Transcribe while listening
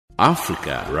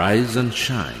Africa, rise and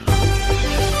shine.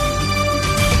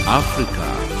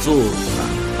 Africa, zorka.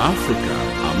 Africa,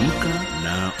 amka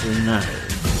na ung'are.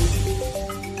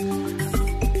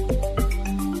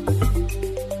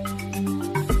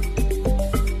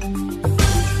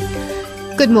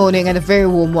 Good morning and a very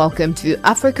warm welcome to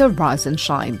Africa Rise and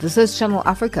Shine. This is Channel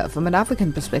Africa from an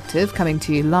African perspective, coming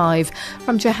to you live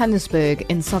from Johannesburg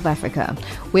in South Africa.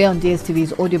 We're on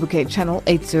DSTV's audio bouquet channel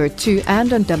 802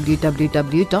 and on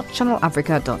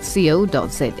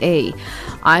www.channelafrica.co.za.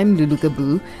 I'm Lulu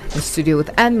Gabu, in studio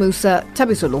with Ann Musa,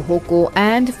 Tabiso Lohoko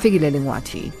and Figile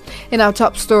Lingwati. In our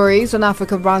top stories on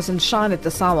Africa Rise and Shine at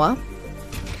this hour,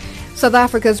 South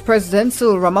Africa's President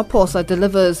Cyril Ramaphosa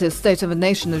delivers his State of the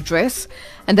Nation address,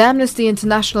 and Amnesty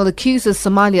International accuses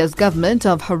Somalia's government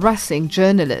of harassing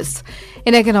journalists.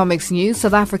 In economics news,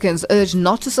 South Africans urge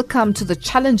not to succumb to the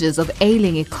challenges of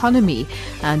ailing economy.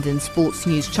 And in sports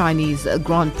news, Chinese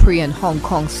Grand Prix and Hong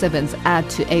Kong Sevens add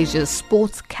to Asia's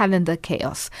sports calendar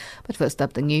chaos. But first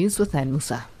up, the news with Ann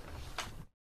Musa.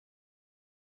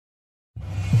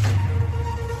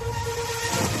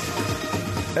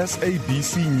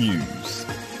 SABC News,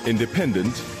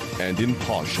 independent and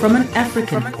impartial. From an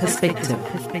African perspective.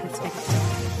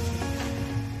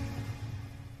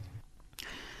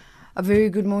 A very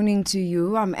good morning to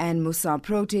you. I'm Ann Musa.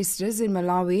 Protesters in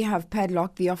Malawi have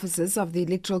padlocked the offices of the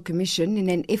Electoral Commission in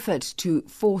an effort to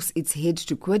force its head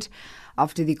to quit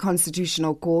after the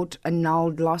Constitutional Court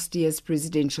annulled last year's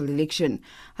presidential election.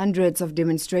 Hundreds of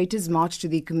demonstrators marched to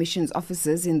the Commission's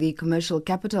offices in the commercial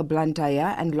capital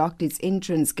Blantyre and locked its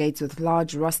entrance gates with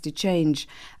large rusty chains.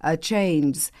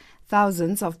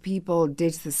 Thousands of people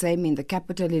did the same in the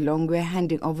capital Lilongwe,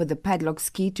 handing over the padlock's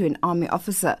key to an army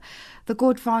officer. The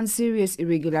court found serious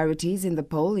irregularities in the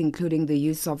poll, including the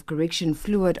use of correction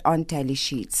fluid on tally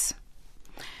sheets.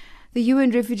 The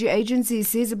UN Refugee Agency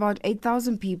says about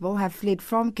 8,000 people have fled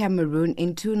from Cameroon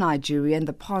into Nigeria in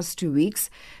the past 2 weeks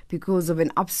because of an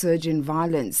upsurge in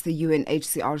violence. The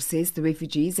UNHCR says the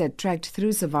refugees had trekked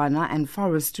through savannah and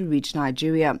forest to reach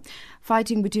Nigeria.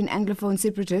 Fighting between Anglophone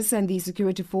separatists and the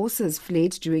security forces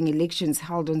fled during elections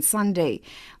held on Sunday.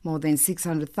 More than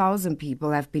 600,000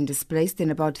 people have been displaced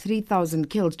and about 3,000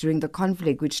 killed during the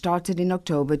conflict, which started in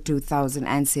October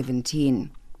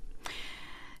 2017.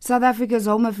 South Africa's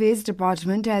Home Affairs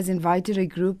Department has invited a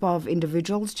group of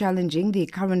individuals challenging the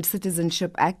current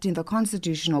Citizenship Act in the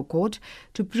Constitutional Court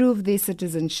to prove their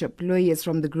citizenship. Lawyers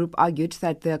from the group argued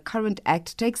that the current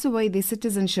act takes away their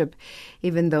citizenship,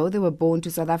 even though they were born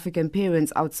to South African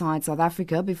parents outside South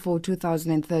Africa before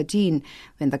 2013,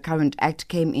 when the current act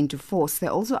came into force. They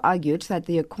also argued that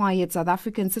they acquired South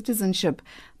African citizenship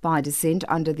by descent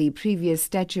under the previous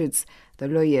statutes. The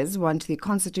lawyers want the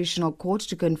Constitutional Court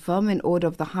to confirm an order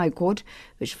of the High Court,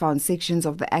 which found sections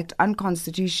of the Act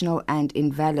unconstitutional and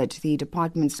invalid. The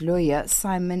department's lawyer,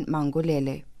 Simon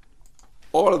Mangolele.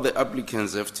 All the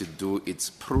applicants have to do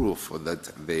is proof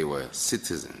that they were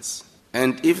citizens.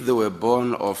 And if they were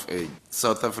born of a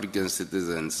South African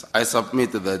citizens, I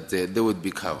submit that they would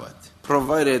be covered,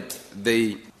 provided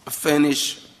they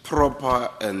furnish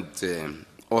proper and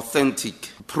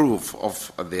authentic proof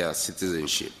of their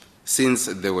citizenship, since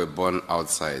they were born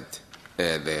outside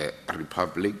the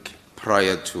Republic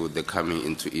prior to the coming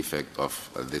into effect of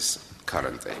this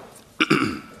current act.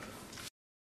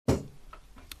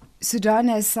 Sudan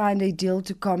has signed a deal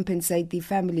to compensate the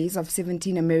families of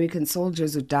 17 American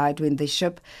soldiers who died when the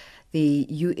ship, the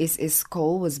USS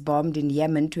Cole, was bombed in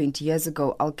Yemen 20 years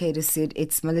ago. Al-Qaeda said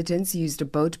its militants used a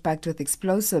boat packed with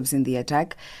explosives in the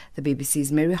attack. The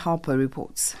BBC's Mary Harper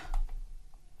reports.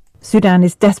 Sudan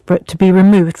is desperate to be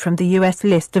removed from the US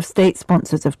list of state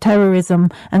sponsors of terrorism,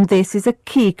 and this is a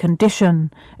key condition.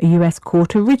 A US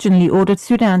court originally ordered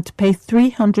Sudan to pay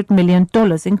 $300 million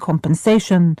in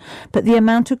compensation, but the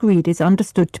amount agreed is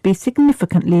understood to be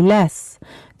significantly less.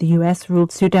 The US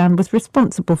ruled Sudan was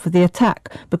responsible for the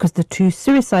attack because the 2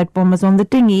 suicide bombers on the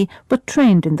dinghy were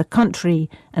trained in the country,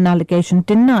 an allegation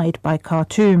denied by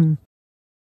Khartoum.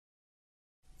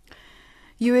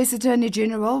 U.S. Attorney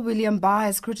General William Barr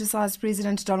has criticized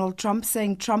President Donald Trump,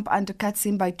 saying Trump undercuts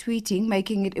him by tweeting,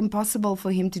 making it impossible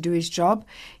for him to do his job.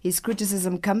 His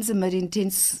criticism comes amid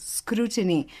intense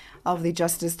scrutiny of the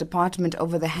Justice Department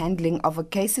over the handling of a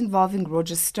case involving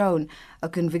Roger Stone, a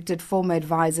convicted former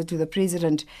advisor to the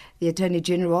president. The Attorney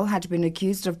General had been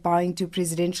accused of bowing to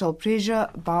presidential pressure.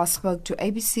 Barr spoke to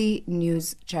ABC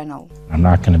News Channel. I'm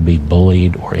not going to be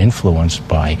bullied or influenced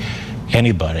by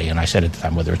anybody, and I said at the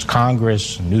time, whether it's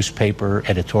Congress, newspaper,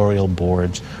 editorial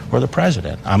boards, or the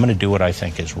president. I'm going to do what I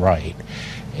think is right.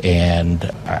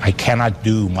 And I cannot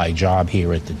do my job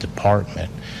here at the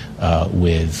department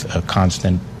with a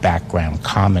constant background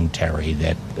commentary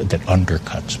that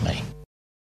undercuts me.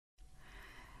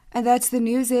 And that's the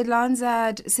news headlines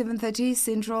at 7:30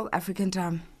 Central African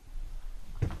Time.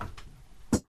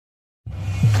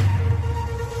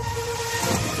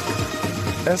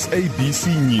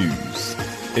 SABC News,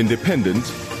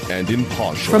 independent and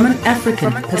impartial. From an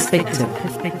African perspective.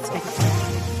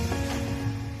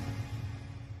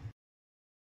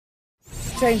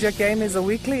 Change Your Game is a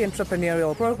weekly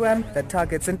entrepreneurial program that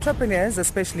targets entrepreneurs,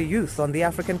 especially youth, on the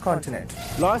African continent.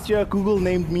 Last year, Google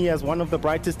named me as one of the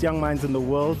brightest young minds in the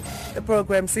world. The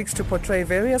program seeks to portray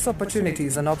various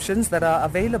opportunities and options that are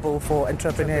available for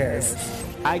entrepreneurs.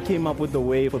 I came up with the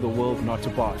way for the world not to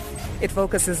pass. It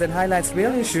focuses and highlights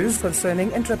real issues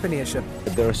concerning entrepreneurship.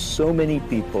 There are so many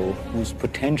people whose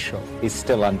potential is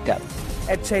still untapped.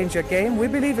 At Change Your Game, we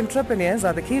believe entrepreneurs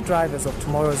are the key drivers of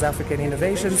tomorrow's African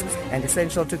innovations and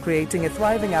essential to creating a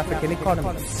thriving African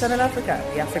economy. Channel Africa,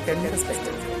 the African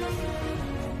perspective.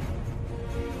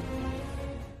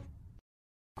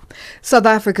 South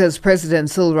Africa's President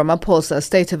Cyril Ramaphosa's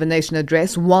State of the Nation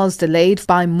address was delayed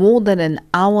by more than an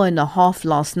hour and a half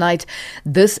last night.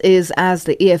 This is as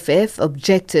the EFF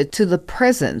objected to the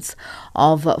presence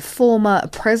of former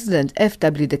President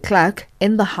F.W. de Klerk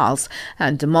in the House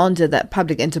and demanded that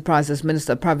Public Enterprises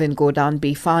Minister Pravin Gordhan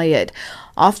be fired.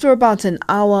 After about an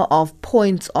hour of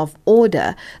points of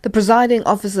order, the presiding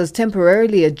officers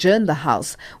temporarily adjourned the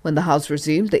House. When the House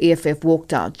resumed, the EFF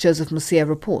walked out. Joseph Musia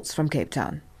reports from Cape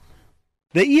Town.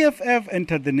 The EFF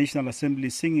entered the National Assembly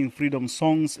singing freedom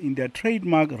songs in their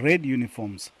trademark red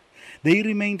uniforms. They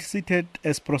remained seated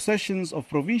as processions of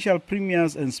provincial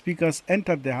premiers and speakers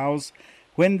entered the House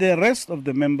when the rest of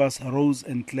the members rose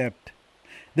and clapped.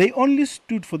 They only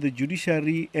stood for the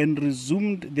judiciary and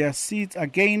resumed their seats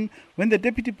again when the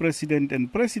Deputy President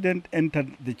and President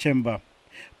entered the chamber.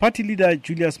 Party leader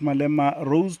Julius Malema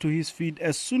rose to his feet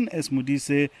as soon as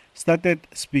Modise started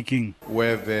speaking. We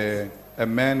have a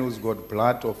man who's got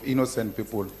blood of innocent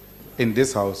people in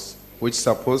this house, which is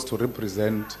supposed to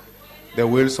represent the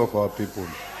wills of our people.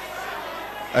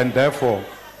 And therefore,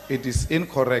 it is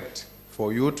incorrect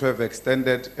for you to have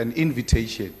extended an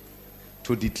invitation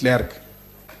to de Klerk,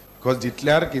 because de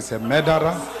Klerk is a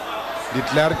murderer. De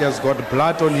Klerk has got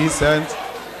blood on his hands.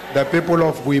 The people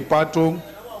of Boipatong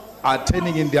are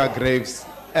turning in their graves.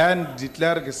 And de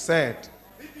Klerk said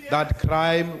that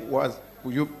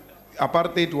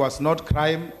apartheid was not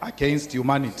crime against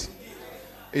humanity.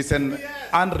 It's an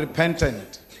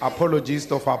unrepentant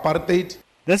apologist of apartheid.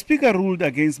 The Speaker ruled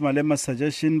against Malema's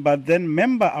suggestion, but then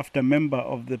member after member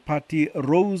of the party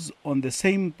rose on the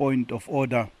same point of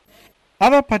order.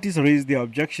 Other parties raised their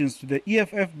objections to the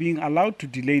EFF being allowed to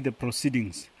delay the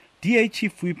proceedings. DA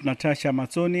Chief Whip Natasha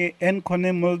Matsone and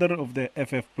Connie Mulder of the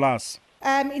FF+.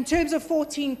 In terms of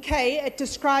 14K, it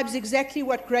describes exactly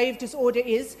what grave disorder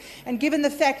is, and given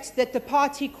the fact that the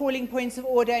party calling points of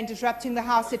order and disrupting the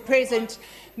House at present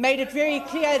made it very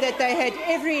clear that they had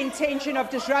every intention of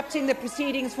disrupting the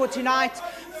proceedings for tonight,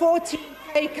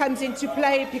 14K comes into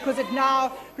play because it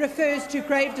now refers to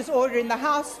grave disorder in the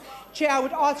House. Chair, I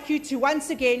would ask you to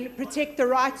once again protect the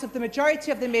rights of the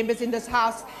majority of the members in this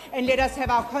House and let us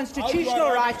have our constitutional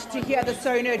right to hear the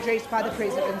SONA address by the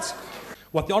President.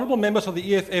 What the honourable members of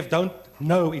the EFF don't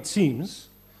know, it seems,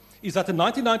 is that in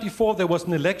 1994 there was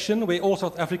an election where all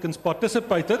South Africans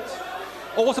participated,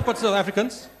 South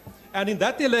Africans, and in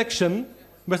that election,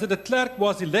 Mr. de Klerk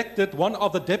was elected one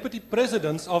of the deputy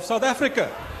presidents of South Africa.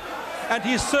 And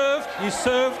he served.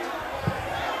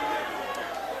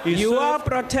 You are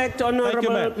protect,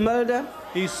 Honourable Mulder.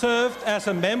 He served as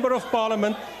a member of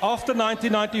Parliament after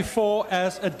 1994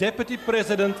 as a deputy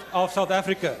president of South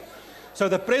Africa. So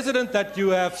the president that you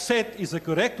have set is the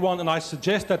correct one, and I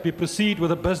suggest that we proceed with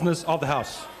the business of the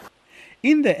House.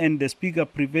 In the end, the Speaker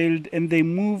prevailed and they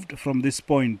moved from this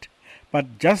point.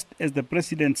 But just as the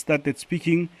President started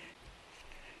speaking,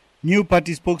 new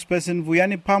party spokesperson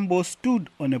Vuyani Pambo stood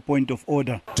on a point of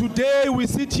order. Today we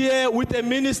sit here with a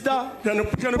minister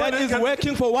that is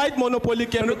working for white monopoly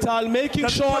capital, making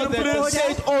sure that the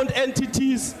state-owned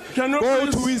entities go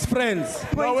to his friends.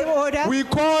 We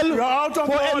call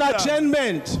for an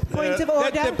adjournment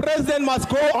that the president must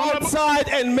go outside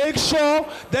and make sure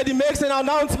that he makes an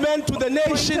announcement to the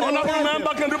nation that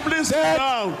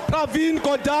Pravin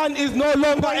Gordhan is no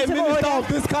longer a minister of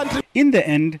this country. In the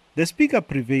end, the Speaker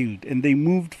prevailed and they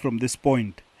moved from this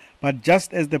point. But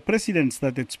just as the President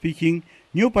started speaking,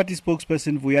 new party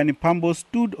spokesperson Vuyani Pambo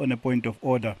stood on a point of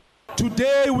order.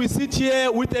 Today we sit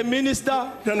here with a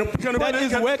minister that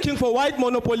is working for white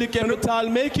monopoly capital,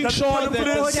 making sure that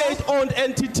the state-owned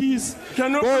entities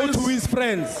go to his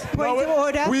friends.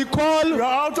 We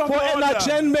call for an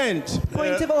adjournment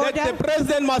that the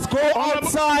president must go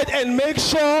outside and make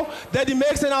sure that he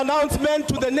makes an announcement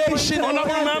to the nation that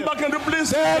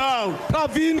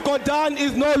Pravin Gordhan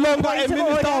is no longer a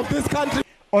minister of this country.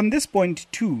 On this point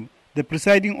too, the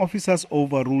presiding officers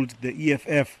overruled the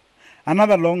EFF.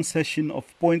 Another long session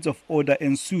of points of order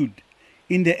ensued.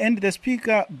 In the end, the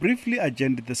Speaker briefly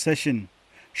adjourned the session.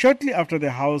 Shortly after the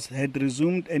House had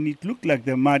resumed and it looked like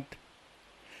they might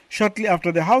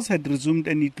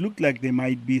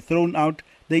be thrown out,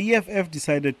 the EFF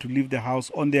decided to leave the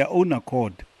House on their own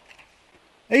accord.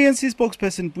 ANC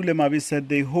spokesperson Pule Mabi said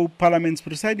they hope Parliament's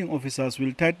presiding officers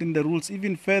will tighten the rules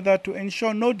even further to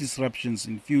ensure no disruptions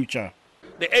in future.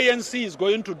 The ANC is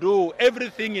going to do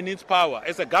everything in its power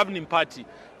as a governing party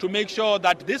to make sure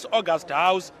that this august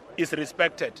House is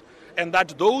respected and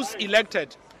that those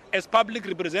elected as public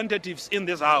representatives in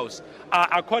this House are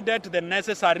accorded the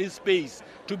necessary space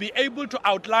to be able to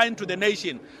outline to the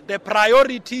nation the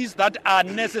priorities that are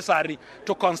necessary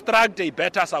to construct a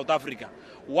better South Africa.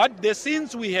 What the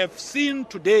sins we have seen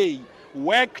today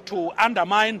work to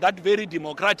undermine that very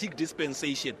democratic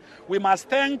dispensation. We must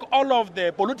thank all of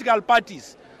the political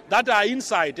parties that are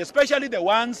inside, especially the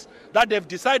ones that have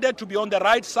decided to be on the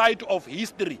right side of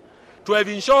history, to have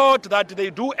ensured that they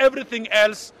do everything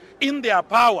else in their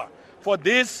power for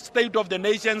this State of the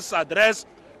Nation's address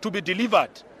to be delivered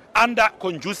under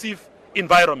conducive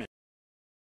environment.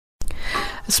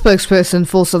 Spokesperson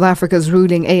for South Africa's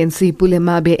ruling ANC, Pule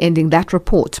Mabi, ending that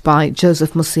report by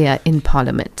Joseph Musia in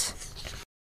Parliament.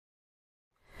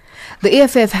 The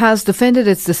EFF has defended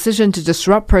its decision to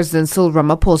disrupt President Cyril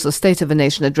Ramaphosa's State of the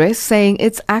Nation address, saying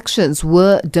its actions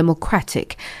were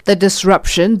democratic. The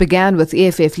disruption began with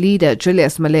EFF leader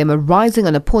Julius Malema rising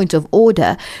on a point of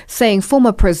order, saying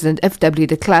former President F.W.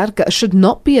 de Klerk should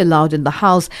not be allowed in the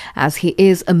House as he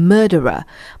is a murderer.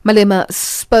 Malema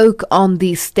spoke on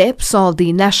the steps of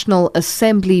the National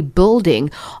Assembly building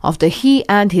after he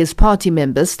and his party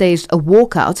members staged a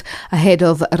walkout ahead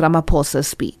of Ramaphosa's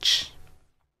speech.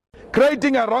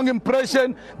 Creating a wrong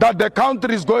impression that the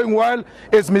country is going well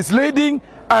is misleading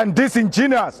and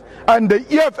disingenuous, and the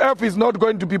EFF is not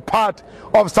going to be part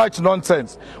of such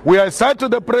nonsense. We have said to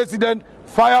the president,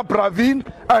 fire Pravin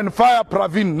and fire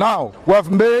Pravin now. We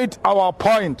have made our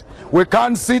point. We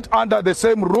can't sit under the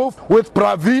same roof with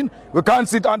Pravin. We can't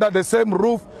sit under the same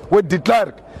roof with de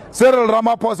Klerk. Cyril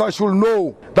Ramaphosa should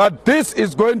know that this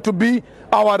is going to be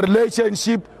our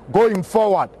relationship going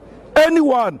forward.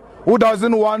 Anyone who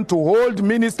doesn't want to hold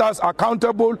ministers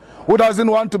accountable, who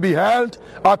doesn't want to be held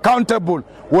accountable,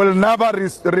 will never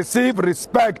receive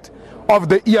respect of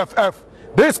the EFF.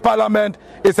 This parliament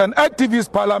is an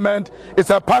activist parliament. It's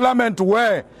a parliament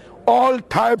where all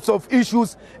types of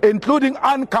issues, including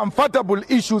uncomfortable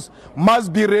issues,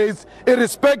 must be raised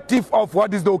irrespective of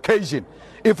what is the occasion.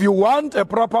 If you want a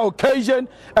proper occasion,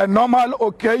 a normal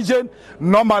occasion,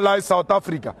 normalize South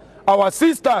Africa. Our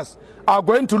sisters are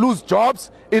going to lose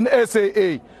jobs in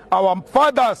SAA. Our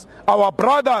fathers, our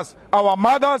brothers, our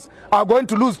mothers are going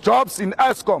to lose jobs in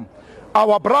Eskom.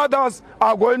 Our brothers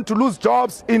are going to lose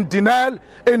jobs in Denel,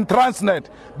 in Transnet,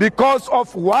 because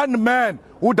of one man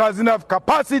who doesn't have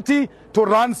capacity to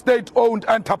run state-owned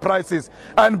enterprises.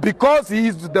 And because he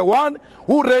is the one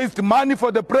who raised money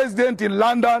for the president in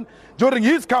London during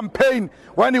his campaign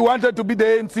when he wanted to be the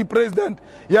ANC president,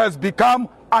 he has become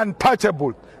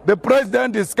untouchable. The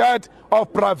president is scared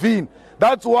of Pravin.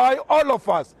 That's why all of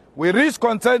us, we reach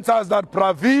consensus that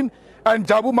Pravin and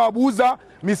Jabu Mabuza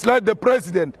misled the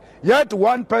president. Yet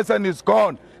one person is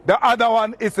gone. The other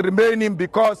one is remaining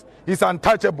because he's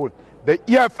untouchable. The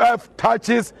EFF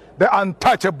touches the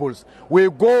untouchables. We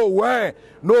go where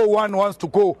no one wants to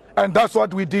go. And that's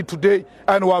what we did today.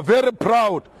 And we're very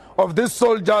proud of these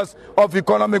soldiers of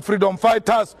economic freedom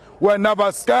fighters who are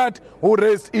never scared, who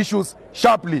raised issues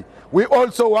sharply. We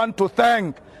also want to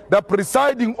thank the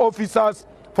presiding officers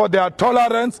for their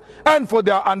tolerance and for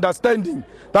their understanding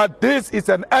that this is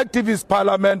an activist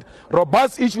parliament.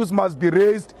 Robust issues must be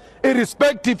raised.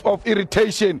 Irrespective of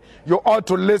irritation, you ought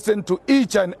to listen to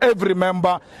each and every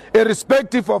member,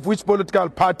 irrespective of which political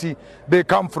party they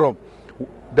come from.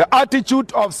 The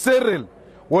attitude of Cyril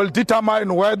will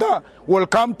determine whether we'll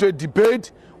come to a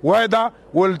debate, whether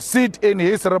we'll sit in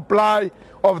his reply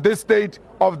of this State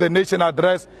of the Nation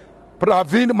address.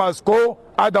 Pravin must go,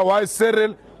 otherwise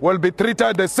Cyril will be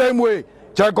treated the same way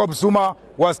Jacob Zuma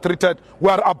was treated. We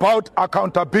are about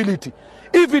accountability.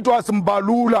 If it was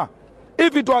Mbalula,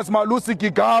 if it was Malusi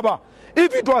Gigaba,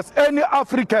 if it was any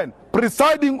African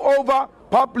presiding over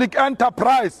public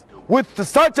enterprise with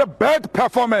such a bad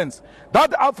performance,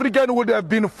 that African would have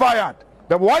been fired.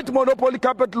 The white monopoly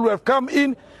capital would have come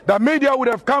in, the media would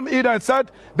have come in and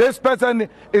said, this person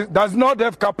does not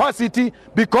have capacity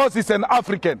because he's an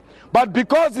African. But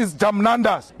because it's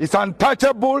Jamnandas, it's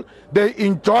untouchable, they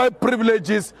enjoy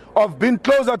privileges of being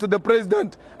closer to the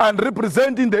president and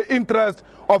representing the interest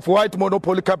of white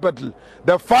monopoly capital.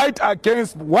 The fight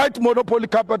against white monopoly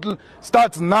capital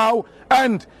starts now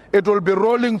and it will be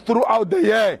rolling throughout the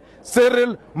year.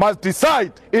 Cyril must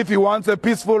decide if he wants a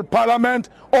peaceful parliament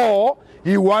or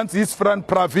he wants his friend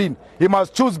Pravin. He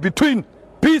must choose between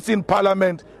peace in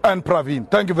parliament and Pravin.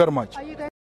 Thank you very much.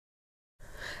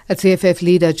 That's EFF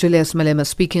leader Julius Malema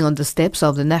speaking on the steps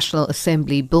of the National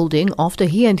Assembly building after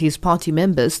he and his party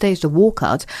members staged a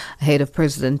walkout ahead of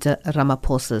President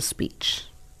Ramaphosa's speech.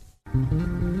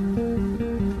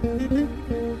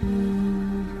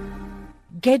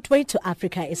 Gateway to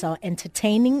Africa is our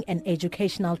entertaining and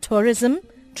educational tourism,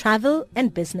 travel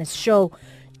and business show.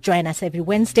 Join us every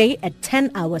Wednesday at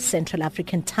 10 hours Central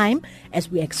African Time as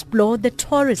we explore the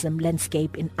tourism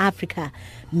landscape in Africa.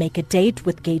 Make a date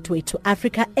with Gateway to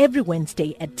Africa every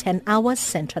Wednesday at 10 hours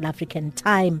Central African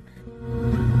Time.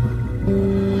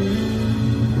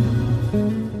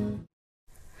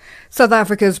 South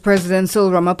Africa's President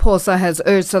Cyril Ramaphosa has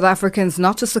urged South Africans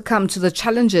not to succumb to the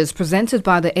challenges presented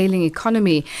by the ailing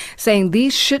economy, saying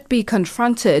these should be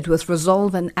confronted with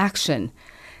resolve and action.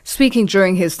 Speaking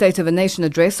during his State of the Nation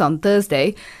address on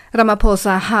Thursday,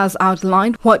 Ramaphosa has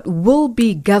outlined what will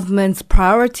be government's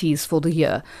priorities for the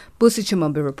year. Busi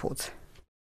Chimombe reports.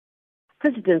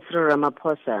 President Cyril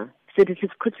Ramaphosa said it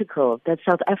is critical that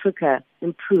South Africa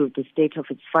improve the state of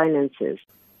its finances.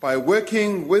 By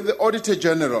working with the Auditor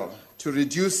General to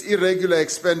reduce irregular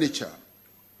expenditure,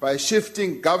 by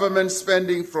shifting government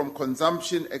spending from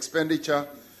consumption expenditure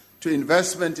to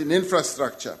investment in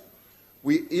infrastructure,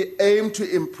 we aim to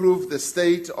improve the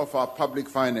state of our public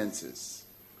finances.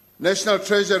 National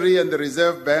Treasury and the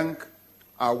Reserve Bank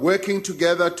are working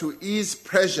together to ease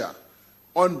pressure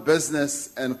on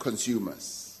business and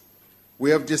consumers.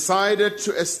 We have decided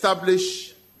to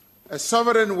establish a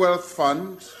sovereign wealth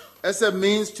fund as a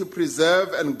means to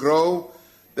preserve and grow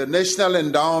the national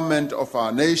endowment of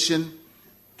our nation,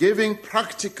 giving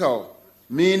practical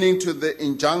meaning to the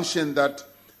injunction that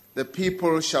the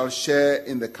people shall share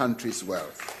in the country's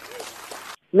wealth.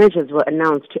 Measures were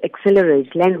announced to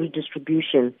accelerate land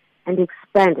redistribution and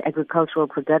expand agricultural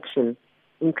production,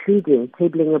 including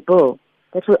tabling a bill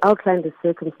that will outline the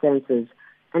circumstances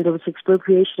under which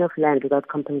expropriation of land without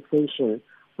compensation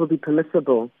will be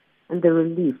permissible, and the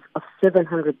release of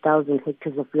 700,000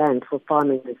 hectares of land for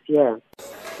farming this year.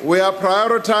 We are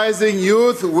prioritizing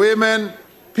youth, women,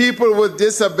 people with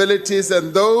disabilities,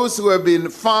 and those who have been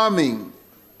farming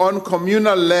on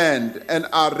communal land and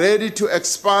are ready to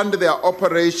expand their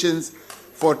operations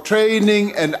for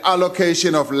training and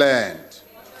allocation of land.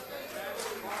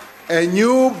 A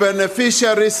new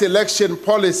beneficiary selection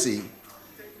policy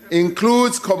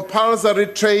includes compulsory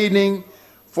training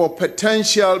for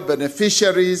potential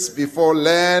beneficiaries before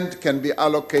land can be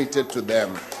allocated to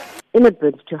them. In a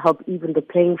bid to help even the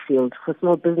playing field for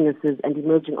small businesses and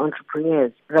emerging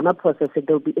entrepreneurs, Ramaphosa said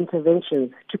there will be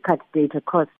interventions to cut data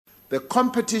costs. The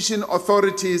competition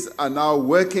authorities are now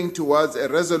working towards a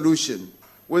resolution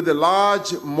with the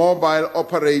large mobile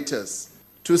operators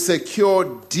to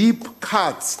secure deep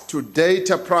cuts to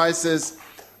data prices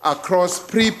across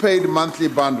prepaid monthly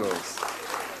bundles.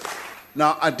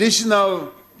 Now,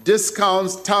 additional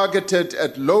discounts targeted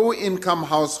at low-income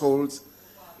households,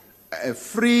 a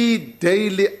free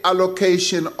daily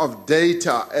allocation of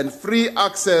data, and free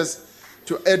access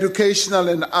to educational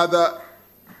and other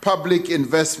public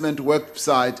investment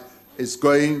website is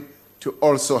going to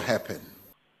also happen.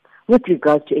 With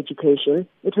regards to education,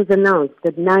 it was announced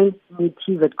that 9 new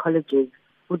TVET colleges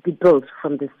would be built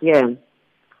from this year.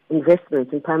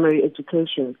 Investments in primary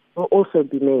education will also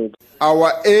be made.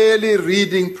 Our early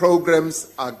reading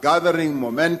programs are gathering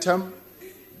momentum.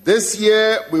 This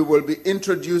year, we will be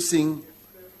introducing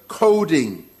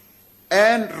coding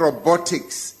and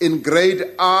robotics in grade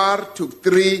R to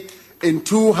 3 in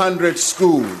 200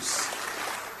 schools,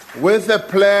 with a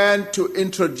plan to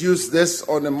introduce this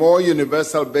on a more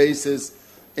universal basis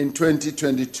in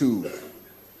 2022.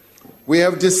 We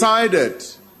have decided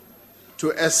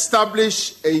to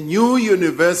establish a new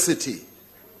university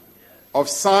of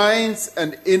science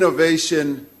and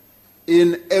innovation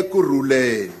in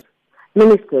Ekurhuleni.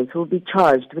 Ministers who will be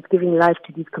charged with giving life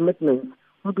to these commitments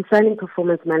will be signing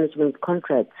performance management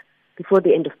contracts before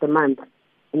the end of the month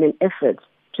in an effort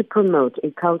to promote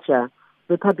a culture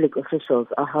where public officials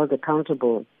are held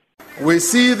accountable. We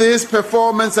see these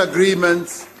performance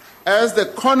agreements as the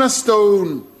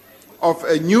cornerstone of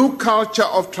a new culture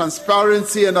of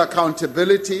transparency and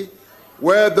accountability,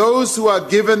 where those who are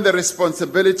given the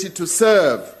responsibility to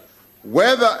serve,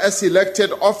 whether as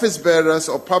elected office bearers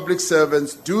or public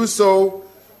servants, do so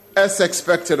as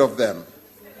expected of them.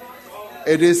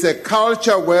 It is a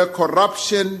culture where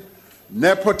corruption,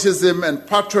 nepotism, and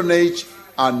patronage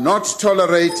are not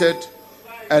tolerated,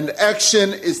 and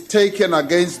action is taken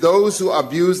against those who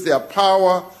abuse their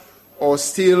power or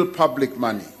steal public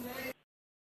money.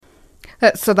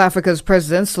 That's South Africa's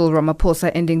President Cyril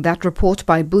Ramaphosa ending that report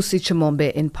by Busi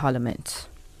Chimombe in Parliament.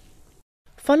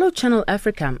 Follow Channel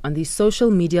Africa on these social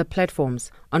media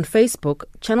platforms. On Facebook,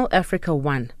 Channel Africa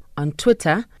 1, on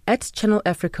Twitter, @Channel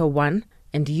Africa 1,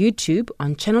 and YouTube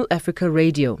on Channel Africa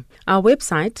Radio. Our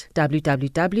website,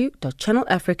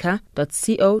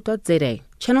 www.channelafrica.co.za.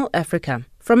 Channel Africa,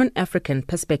 from an African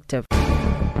perspective.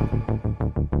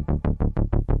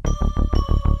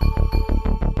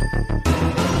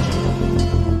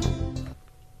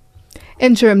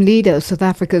 Interim leader of South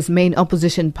Africa's main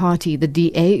opposition party, the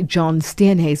DA, John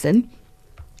Steenhuisen,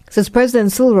 says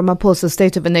President Cyril Ramaphosa's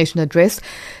State of the Nation address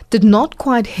did not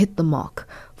quite hit the mark.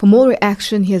 For more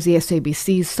reaction, here's the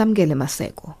SABC's Samgele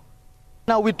Maseko.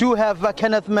 Now we do have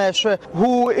Kenneth Meshwe,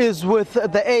 who is with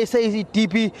the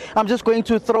ASADP. I'm just going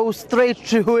to throw straight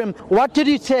to him. What did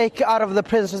you take out of the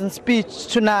president's speech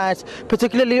tonight,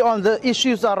 particularly on the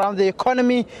issues around the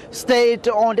economy,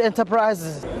 state-owned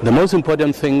enterprises? The most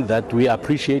important thing that we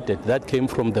appreciated that came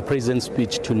from the president's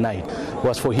speech tonight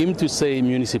was for him to say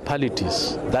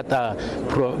municipalities that are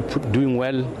doing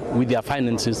well with their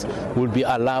finances will be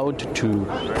allowed to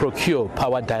procure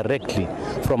power directly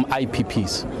from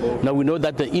IPPs. Now we know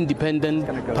that the independent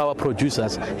power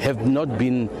producers have not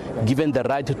been given the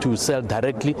right to sell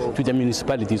directly to the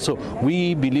municipality. So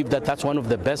we believe that that's one of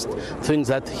the best things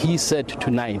that he said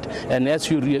tonight. And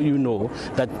as you know,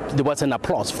 that there was an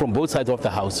applause from both sides of the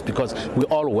house because we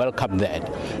all welcome that.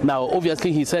 Now,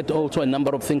 obviously, he said also a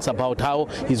number of things about how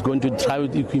he's going to try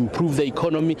to improve the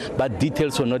economy, but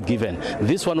details were not given.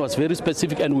 This one was very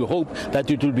specific, and we hope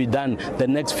that it will be done the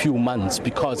next few months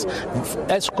because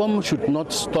Eskom should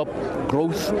not stop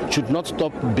growth, should not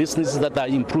stop businesses that are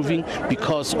improving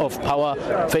because of power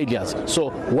failures. So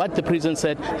what the president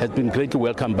said has been greatly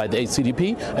welcomed by the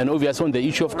ACDP, and obviously on the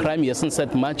issue of crime, he hasn't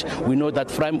said much. We know that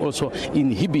crime also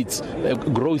inhibits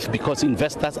growth because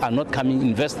investors are not coming.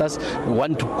 Investors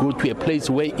want to go to a place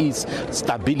where is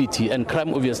stability, and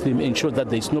crime obviously ensures that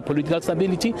there is no political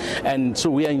stability. And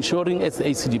so we are ensuring as the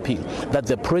ACDP that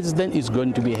the president is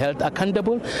going to be held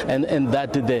accountable, and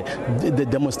that the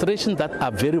demonstrations that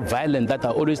are very violent, that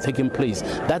are always taking place,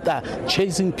 that are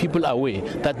chasing people away,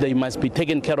 that they must be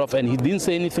taken care of. And he didn't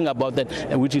say anything about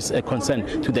that, which is a concern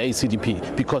to the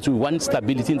ACDP, because we want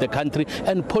stability in the country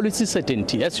and policy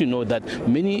certainty. As you know, that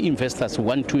many investors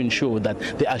want to ensure that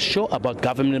they are sure about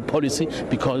government policy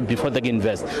before they can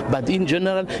invest. But in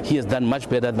general, he has done much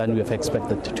better than we have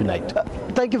expected tonight.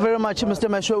 Thank you very much, Mr.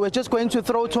 Meshwe. We're just going to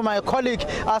throw to my colleague,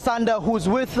 Asanda, who's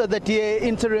with the DA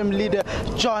interim leader,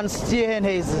 John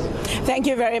Steenhuisen. Thank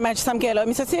you very much, Samkelo.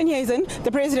 Mr. Steenhuisen,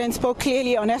 the President spoke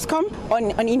clearly on Eskom,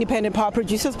 on independent power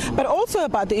producers, but also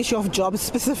about the issue of jobs,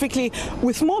 specifically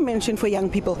with more mention for young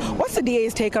people. What's the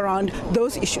DA's take around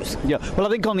those issues? Yeah, well, I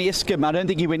think on the Eskom, I don't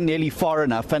think he went nearly far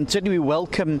enough, and certainly we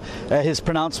welcome his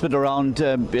pronouncement around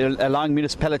allowing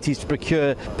municipalities to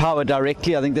procure power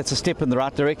directly. I think that's a step in the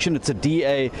right direction. It's a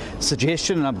DA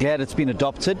suggestion, and I'm glad it's been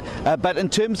adopted. But in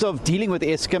terms of dealing with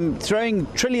Eskom,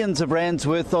 throwing trillions of rands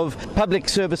worth of public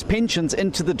service pensions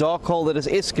into the dark hole that is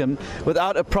Eskom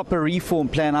without a proper reform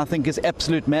plan, I think is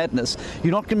absolute madness.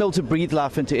 You're not going to be able to breathe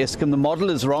life into Eskom. The model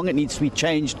is wrong. It needs to be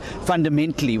changed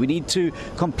fundamentally. We need to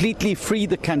completely free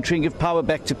the country and give power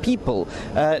back to people,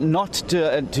 not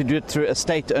to do it through a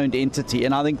state-owned entity.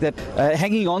 And I think that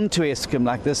hanging on to Eskom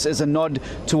like this is a nod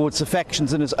towards the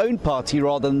factions in his own party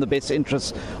rather than the best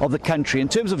interests of the country. In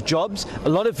terms of jobs, a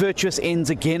lot of virtuous ends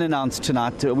again announced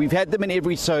tonight. We've had them in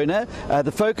every SONA.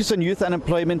 The focus on youth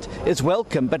unemployment is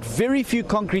welcome, but very few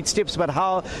concrete steps about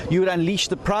how you would unleash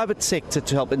the private sector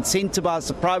to help, incentivize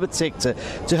the private sector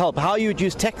to help, how you would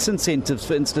use tax incentives,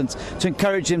 for instance, to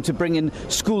encourage them to bring in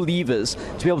school leavers,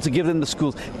 to be able to give them the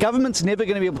schools. Government's never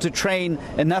going to be able to train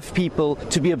enough people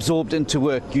to be absorbed into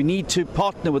work. You need to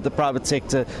partner with the private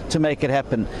sector to make it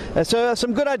happen. So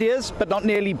some good ideas, but not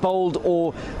nearly bold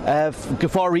or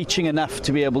far-reaching enough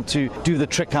to be able to do the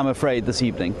trick, I'm afraid, this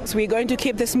evening. So we're going to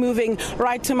keep this moving.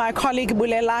 Right to my colleague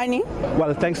Bulelani.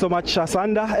 Well, thank Thanks so much,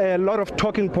 Asanda. A lot of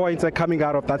talking points are coming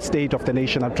out of that State of the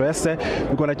Nation address.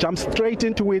 We're going to jump straight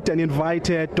into it and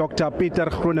invite Dr. Pieter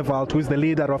Groenewald, who is the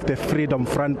leader of the Freedom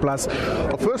Front Plus.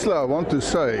 Firstly, I want to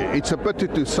say, it's a pity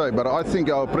to say, but I think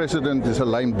our president is a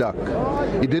lame duck.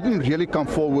 He didn't really come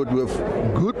forward with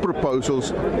good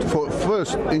proposals for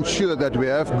first ensure that we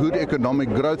have good economic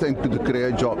growth and to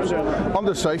create jobs. On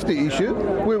the safety issue,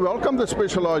 we welcome the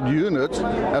specialized units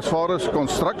as far as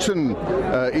construction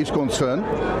is concerned,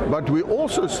 but we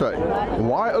also say,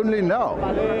 why only now?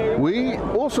 We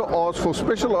also ask for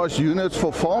specialized units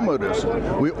for farm murders.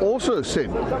 We also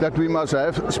said that we must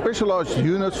have specialized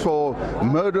units for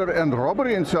murder and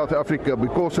robbery in South Africa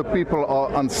because the people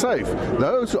are unsafe.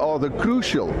 Those are the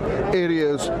crucial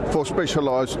areas for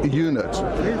specialized units.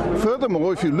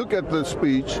 Furthermore, if you look at the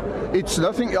speech, it's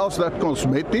nothing else than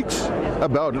cosmetics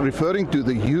about referring to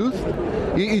the youth.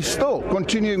 He is still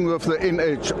continuing with the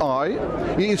NHI.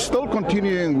 He is still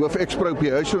continuing with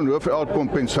expropriation without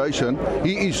compensation.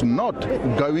 He is not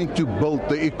going to build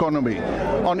the economy.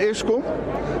 On Eskom,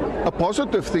 a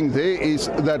positive thing there is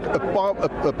that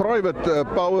private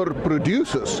power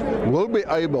producers will be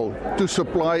able to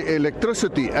supply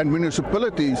electricity and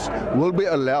municipalities will be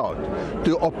allowed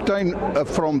to obtain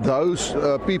from those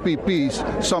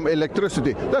PPPs some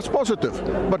electricity. That's positive,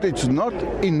 but it's not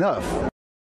enough.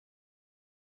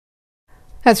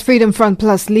 As Freedom Front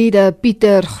Plus leader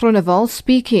Pieter Groenewald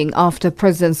speaking after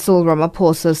President Cyril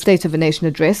Ramaphosa's State of the Nation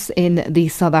address in the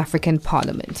South African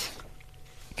Parliament.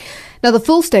 Now, the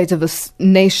full State of the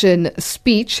Nation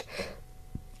speech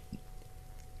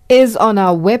is on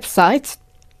our website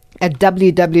at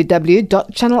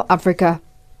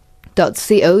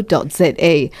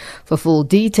www.channelafrica.co.za. For full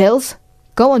details,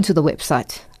 go onto the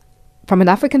website. From an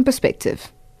African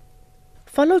perspective.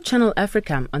 Follow Channel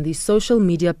Africa on these social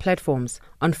media platforms.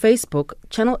 On Facebook,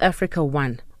 Channel Africa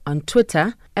 1. On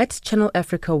Twitter, @Channel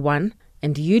Africa 1.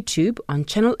 And YouTube on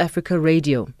Channel Africa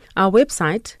Radio. Our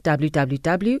website,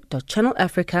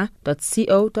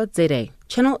 www.channelafrica.co.za.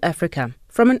 Channel Africa,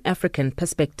 from an African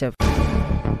perspective.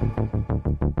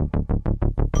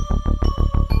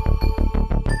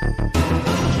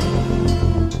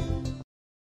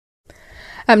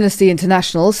 Amnesty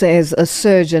International says a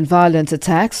surge in violent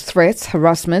attacks, threats,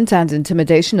 harassment and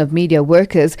intimidation of media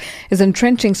workers is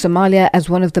entrenching Somalia as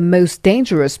one of the most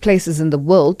dangerous places in the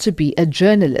world to be a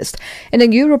journalist. In a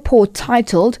new report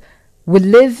titled, "We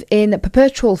Live in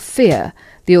Perpetual Fear,"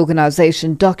 the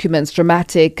organization documents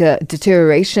dramatic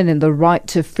deterioration in the right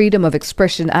to freedom of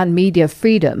expression and media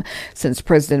freedom since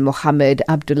President Mohamed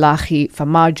Abdullahi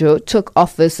Farmajo took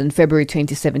office in February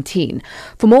 2017.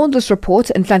 For more on this report,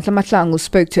 Nhlanhla Mahlangu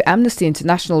spoke to Amnesty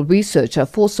International researcher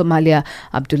for Somalia,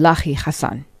 Abdullahi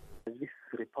Hassan. This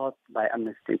report by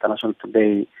Amnesty International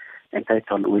today,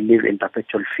 entitled "We Live in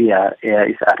Perpetual Fear,"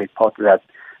 is a report that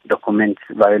documents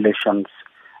violations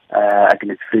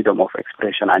against freedom of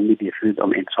expression and media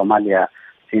freedom in Somalia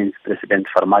since President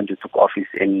Farmajo took office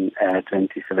in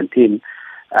 2017.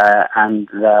 And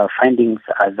the findings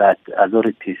are that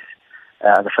authorities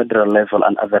at the federal level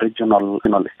and other regional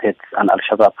states and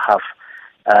Al-Shabaab have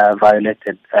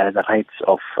violated the rights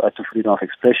to freedom of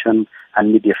expression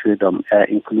and media freedom,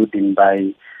 including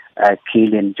by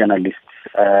killing journalists,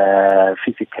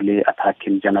 physically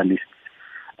attacking journalists,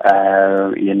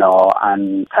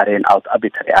 and carrying out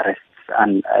arbitrary arrests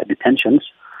and detentions.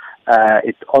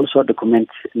 It also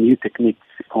documents new techniques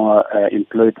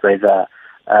employed by the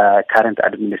current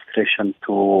administration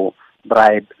to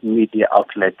bribe media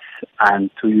outlets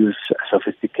and to use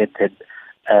sophisticated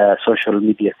social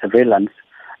media surveillance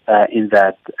in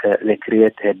that they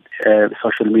created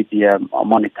social media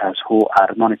monitors who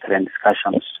are monitoring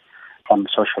discussions on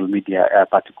social media,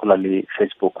 particularly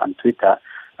Facebook and Twitter.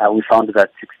 We found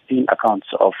that 16 accounts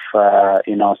of,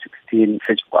 16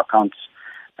 Facebook accounts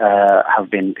have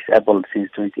been disabled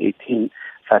since 2018.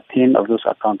 13 of those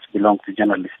accounts belong to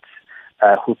journalists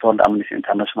who told Amnesty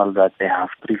International that they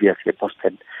have previously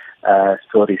posted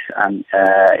stories and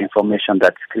information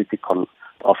that's critical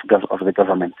of the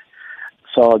government.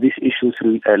 So these issues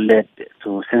led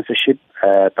to censorship,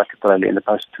 particularly in the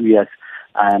past 2 years,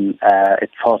 and it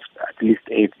forced at least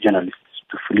 8 journalists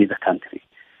to flee the country.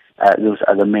 Those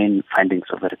are the main findings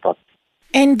of the report.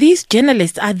 And these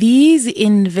journalists, are these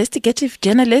investigative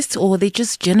journalists or are they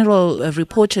just general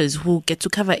reporters who get to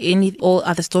cover all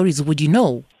other stories? Would you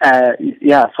know?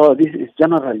 So this is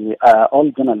generally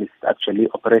all journalists actually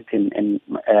operating in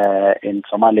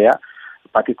Somalia,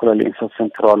 particularly in South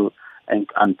Central and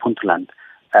Puntland.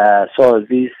 So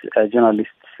these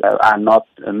journalists are not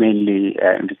mainly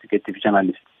investigative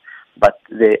journalists, but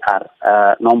they are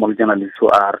normal journalists who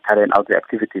are carrying out the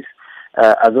activities.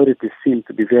 authorities seem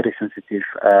to be very sensitive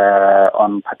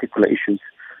on particular issues,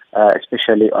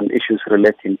 especially on issues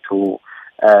relating to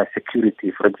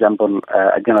security. For example,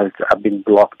 journalists are being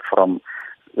blocked from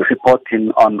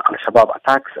reporting on Al-Shabaab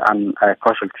attacks and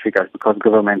casualty figures because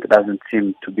government doesn't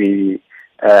seem to be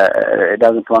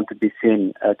doesn't want to be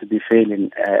seen to be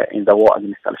failing in the war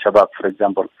against Al-Shabaab. For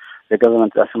example, the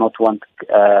government does not want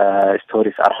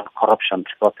stories around corruption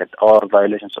reported or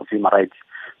violations of human rights.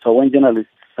 So when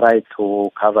journalists try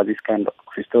to cover this kind of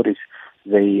stories,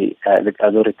 the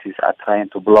authorities are trying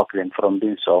to block them from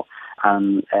doing so.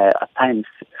 And at times,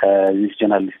 these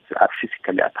journalists are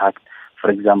physically attacked. For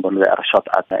example, they are shot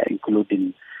at,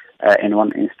 including in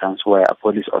one instance where a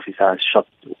police officer shot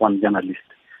one journalist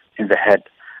in the head.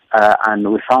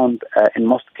 And we found in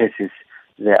most cases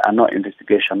there are no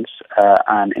investigations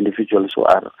and individuals who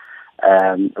are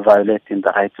violating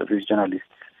the rights of these journalists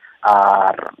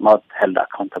are not held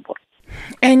accountable.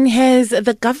 And has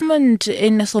the government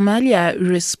in Somalia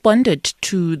responded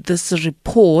to this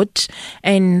report?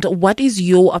 And what is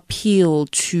your appeal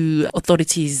to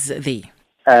authorities there?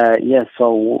 Yes,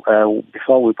 so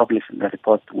before we published the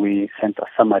report, we sent a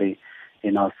summary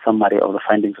of the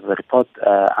findings of the report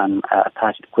and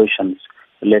attached questions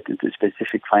related to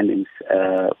specific findings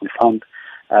we found.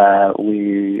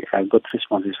 We got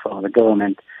responses from the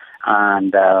government,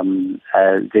 and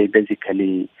they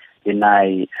basically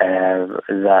deny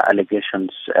the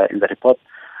allegations in the report,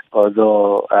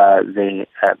 although they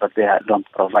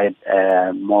don't provide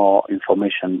more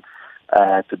information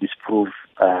to disprove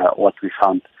what we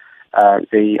found.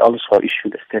 They also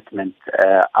issued a statement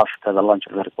after the launch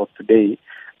of the report today,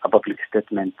 a public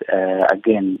statement,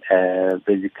 again,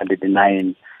 basically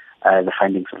denying the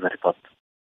findings of the report.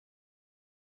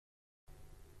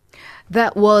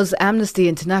 That was Amnesty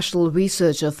International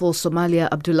researcher for Somalia,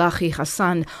 Abdullahi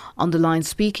Hassan, on the line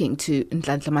speaking to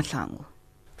Nhlanhla Mahlangu.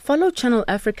 Follow Channel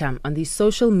Africa on these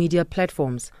social media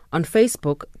platforms. On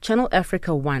Facebook, Channel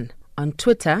Africa 1. On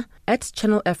Twitter,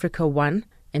 @Channel Africa 1.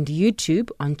 And YouTube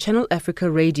on Channel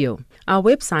Africa Radio. Our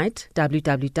website,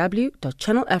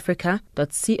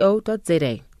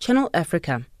 www.channelafrica.co.za. Channel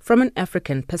Africa, from an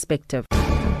African perspective.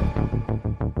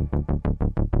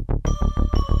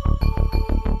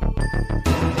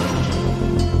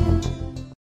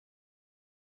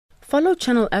 Follow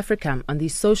Channel Africa on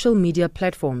these social media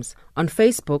platforms. On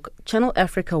Facebook, Channel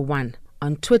Africa 1.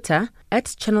 On Twitter,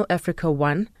 @Channel Africa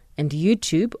 1. And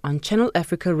YouTube on Channel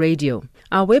Africa Radio.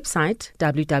 Our website,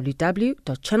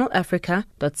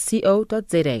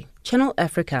 www.channelafrica.co.za. Channel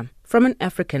Africa, from an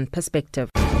African perspective.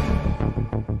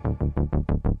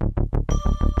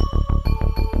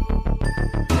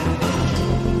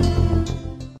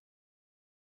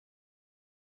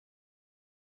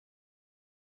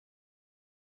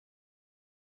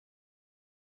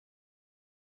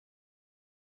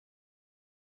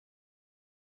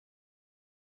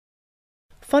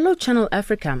 Follow Channel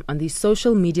Africa on these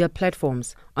social media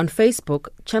platforms. On Facebook,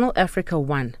 Channel Africa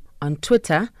 1. On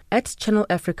Twitter, @Channel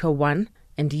Africa 1.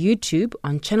 And YouTube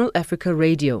on Channel Africa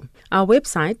Radio. Our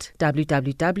website,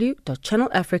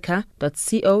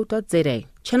 www.channelafrica.co.za.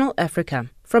 Channel Africa,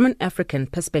 from an African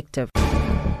perspective.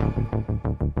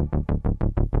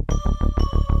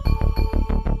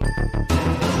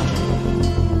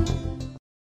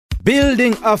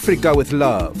 Building Africa with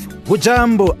love.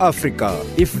 Hujambo Africa.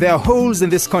 If there are holes in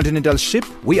this continental ship,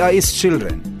 we are its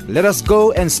children. Let us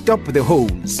go and stop the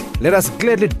holes. Let us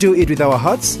gladly do it with our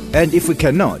hearts, and if we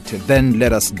cannot, then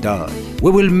let us die.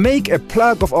 We will make a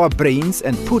plug of our brains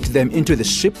and put them into the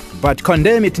ship, but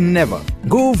condemn it never.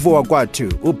 Nguvu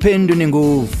wakwatu, upendu ni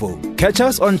nguvu. Catch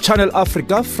us on Channel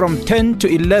Africa from 10 to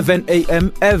 11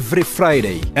 a.m. every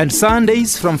Friday, and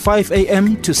Sundays from 5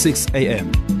 a.m. to 6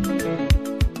 a.m.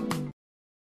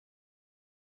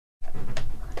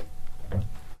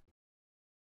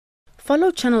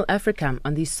 Follow Channel Africa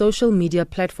on these social media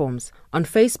platforms. On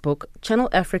Facebook, Channel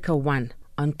Africa 1.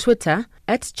 On Twitter,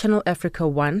 @Channel Africa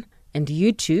 1. And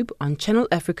YouTube on Channel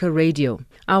Africa Radio.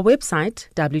 Our website,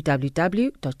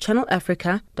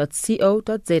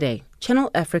 www.channelafrica.co.za.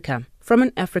 Channel Africa, from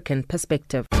an African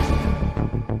perspective.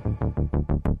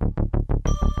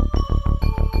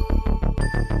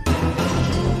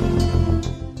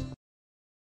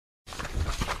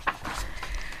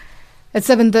 At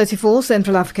 7:34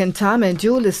 Central African Time, and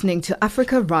you're listening to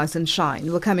Africa Rise and Shine.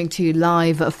 We're coming to you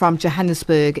live from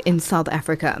Johannesburg in South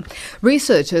Africa.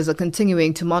 Researchers are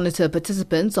continuing to monitor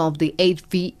participants of the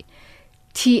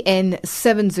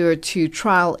HVTN702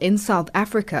 trial in South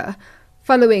Africa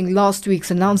following last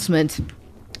week's announcement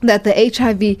that the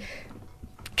HIV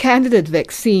candidate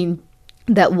vaccine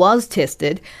that was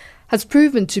tested has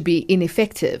proven to be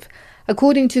ineffective.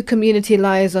 According to Community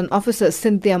Liaison Officer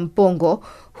Cynthia Mpongo,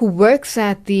 who works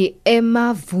at the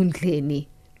Emavundleni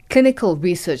clinical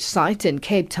research site in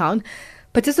Cape Town,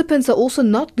 participants are also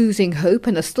not losing hope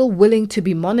and are still willing to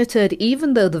be monitored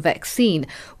even though the vaccine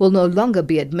will no longer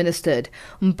be administered.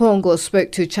 Mpongo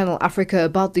spoke to Channel Africa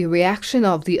about the reaction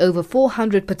of the over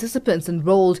 400 participants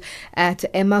enrolled at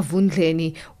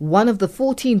Emavundleni, one of the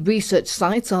 14 research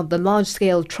sites of the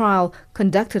large-scale trial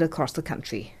conducted across the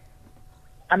country.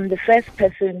 I'm the first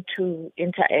person to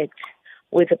interact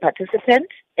with a participant,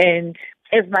 and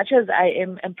as much as I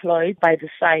am employed by the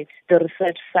site, the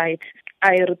research site,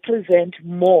 I represent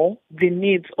more the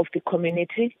needs of the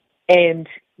community and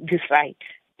the site.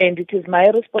 And it is my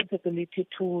responsibility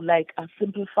to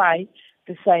simplify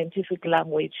the scientific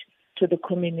language to the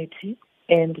community,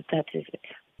 and that is it.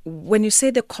 When you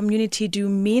say the community, do you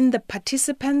mean the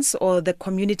participants or the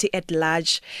community at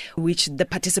large, which the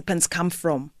participants come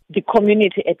from? The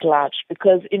community at large,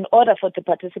 because in order for the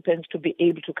participants to be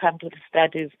able to come to the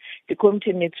studies, the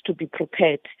community needs to be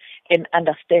prepared and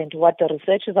understand what the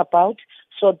research is about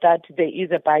so that there is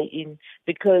a buy-in.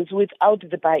 Because without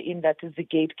the buy-in, that is the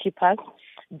gatekeepers,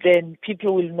 then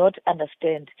people will not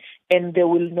understand and they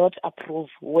will not approve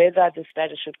whether the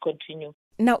study should continue.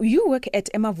 Now, you work at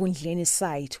Emavundleni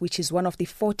site, which is one of the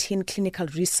 14 clinical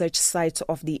research sites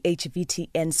of the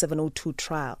HVTN 702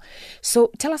 trial.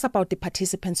 So tell us about the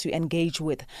participants you engage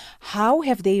with. How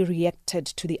have they reacted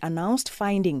to the announced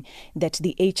finding that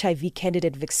the HIV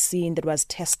candidate vaccine that was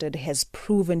tested has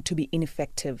proven to be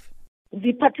ineffective?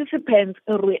 The participants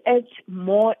react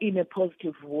more in a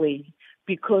positive way,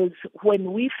 because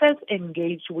when we first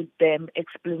engage with them,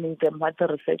 explaining them what the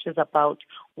research is about,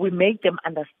 we make them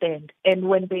understand. And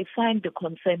when they sign the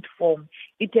consent form,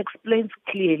 it explains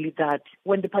clearly that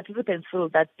when the participants feel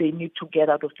that they need to get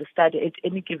out of the study at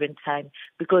any given time,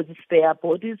 because it's their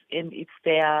bodies and it's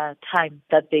their time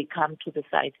that they come to the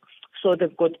site. So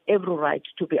they've got every right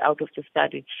to be out of the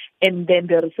study. And then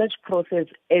the research process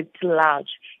at large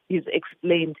is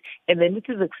explained. And then it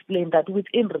is explained that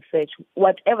within research,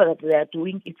 whatever that they are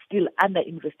doing, it's still under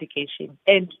investigation.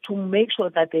 And to make sure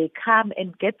that they come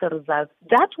and get the results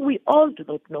that we all do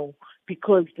not know,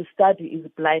 because the study is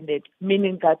blinded,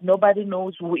 meaning that nobody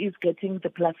knows who is getting the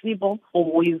placebo or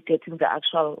who is getting the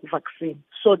actual vaccine.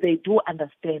 So they do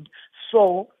understand.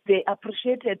 So they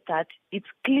appreciated that it's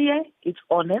clear, it's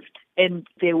honest, and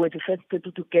they were the first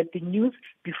people to get the news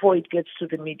before it gets to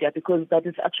the media, because that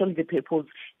is actually the purpose.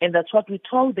 And that's what we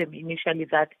told them initially,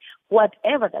 that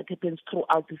whatever that happens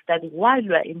throughout the study, while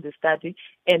you are in the study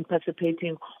and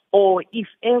participating, or if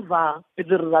ever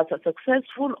the results are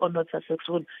successful or not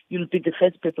successful, you'll be the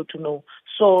first people to know.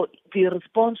 So the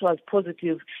response was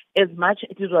positive, as much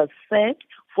as it was said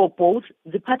for both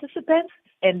the participants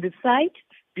and the site,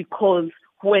 because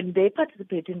when they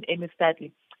participate in any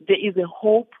study, there is a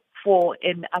hope for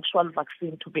an actual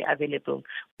vaccine to be available.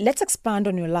 Let's expand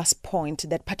on your last point,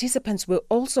 that participants were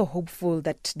also hopeful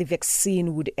that the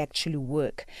vaccine would actually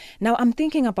work. Now, I'm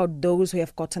thinking about those who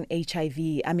have gotten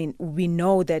HIV. I mean, we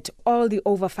know that all the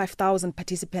over 5,000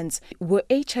 participants were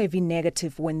HIV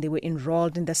negative when they were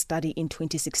enrolled in the study in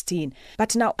 2016.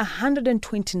 But now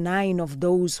 129 of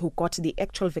those who got the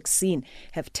actual vaccine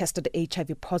have tested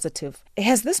HIV positive.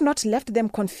 Has this not left them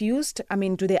confused? I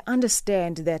mean, do they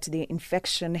understand that the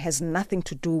infection has nothing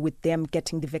to do with them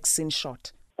getting the vaccine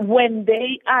shot? When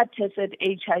they are tested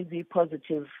HIV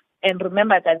positive, and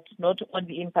remember that not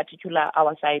only in particular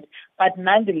our side, but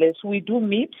nonetheless, we do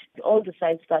meet all the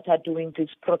sites that are doing this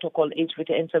protocol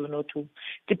HVTN 702.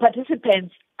 The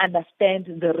participants understand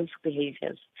the risk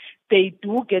behaviors. They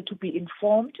do get to be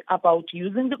informed about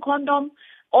using the condom,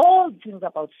 all things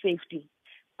about safety.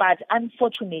 But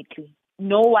unfortunately,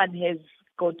 no one has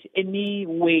got any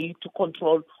way to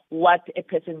control what a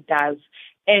person does.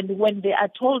 And when they are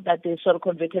told that they're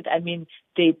seroconverted, I mean,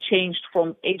 they changed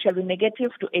from HIV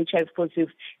negative to HIV positive,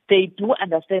 they do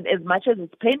understand, as much as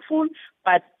it's painful,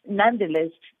 but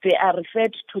nonetheless, they are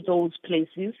referred to those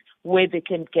places where they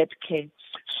can get care.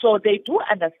 So they do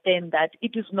understand that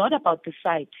it is not about the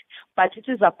site, but it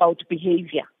is about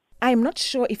behavior. I'm not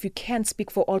sure if you can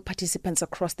speak for all participants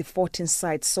across the 14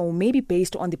 sites, so maybe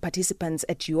based on the participants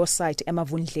at your site,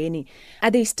 Emavundleni,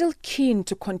 are they still keen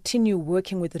to continue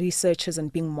working with researchers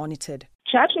and being monitored?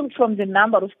 Judging from the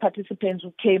number of participants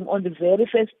who came on the very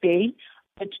first day,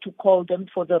 we had to call them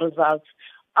for the results.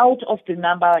 Out of the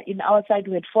number, in our site,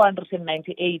 we had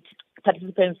 498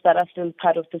 participants that are still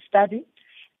part of the study,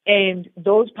 and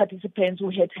those participants,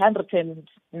 we had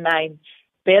 109.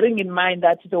 Bearing in mind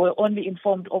that they were only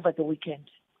informed over the weekend.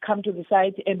 come to the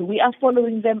site, and we are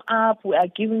following them up. We are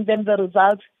giving them the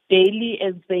results daily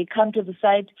as they come to the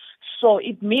site. So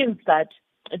it means that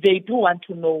they do want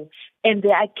to know, and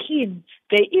they are keen.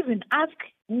 They even ask,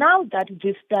 now that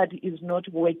this study is not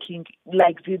working,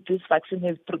 like this vaccine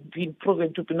has been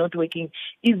proven to be not working,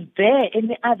 is there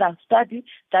any other study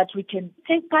that we can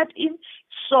take part in?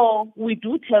 So we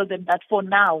do tell them that for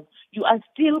now, you are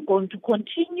still going to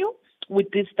continue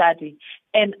with this study.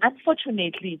 And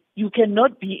unfortunately, you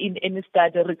cannot be in any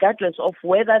study regardless of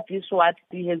whether this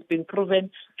has been proven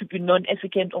to be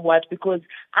non-efficient or what, because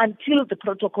until the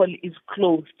protocol is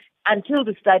closed, until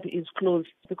the study is closed,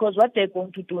 because what they're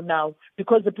going to do now,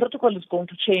 because the protocol is going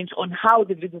to change on how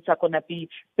the visits are going to be,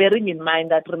 bearing in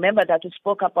mind that, remember that we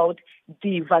spoke about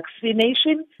the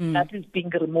vaccination that is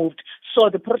being removed. So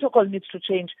the protocol needs to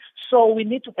change. So we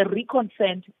need to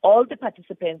reconsent all the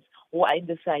participants who are in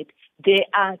the site. They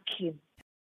are keen.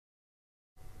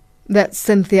 That's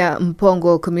Cynthia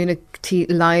Mpongo, Community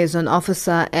Liaison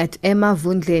Officer at Emma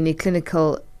Vundleni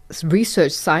Clinical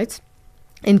Research Site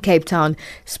in Cape Town,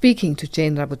 speaking to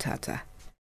Jane Rabutata.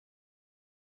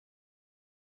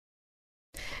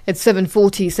 It's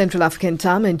 7:40 Central African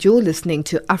Time and you're listening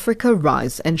to Africa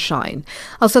Rise and Shine.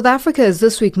 South Africa is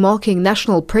this week marking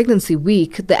National Pregnancy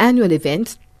Week. The annual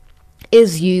event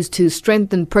is used to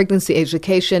strengthen pregnancy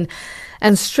education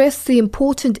and stress the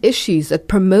important issues that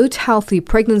promote healthy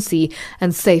pregnancy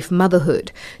and safe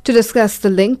motherhood. To discuss the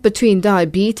link between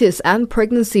diabetes and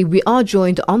pregnancy, we are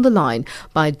joined on the line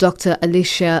by Dr.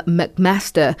 Alicia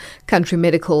McMaster, Country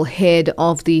Medical Head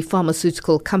of the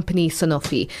pharmaceutical company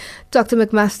Sanofi. Dr.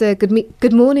 McMaster,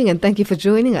 good morning and thank you for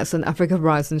joining us on Africa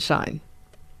Rise and Shine.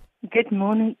 Good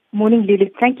morning, Lulu.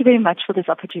 Thank you very much for this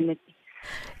opportunity.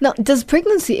 Now, does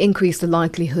pregnancy increase the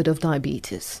likelihood of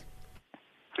diabetes?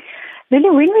 Lily,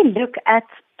 when we look at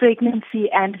pregnancy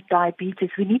and diabetes,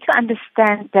 we need to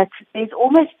understand that there's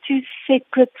almost two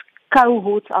separate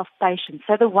cohorts of patients.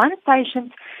 So the one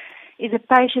patient is a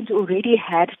patient who already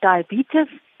had diabetes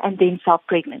and then fell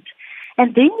pregnant.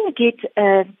 And then you get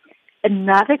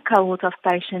another cohort of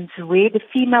patients where the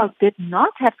female did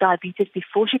not have diabetes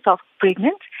before she fell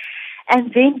pregnant,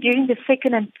 and then during the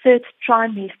second and third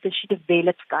trimester she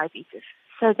developed diabetes.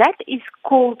 So that is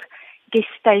called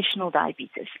gestational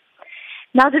diabetes.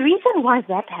 Now, the reason why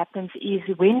that happens is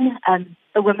when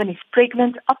a woman is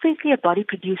pregnant, obviously her body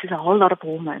produces a whole lot of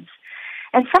hormones.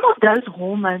 And some of those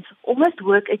hormones almost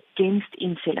work against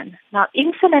insulin. Now,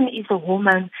 insulin is a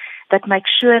hormone that makes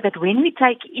sure that when we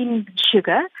take in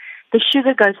sugar, the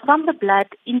sugar goes from the blood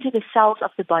into the cells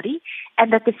of the body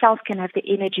and that the cells can have the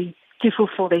energy to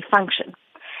fulfill their function.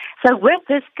 So with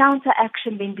this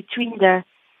counteraction then between the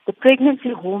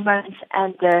pregnancy hormones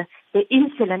and the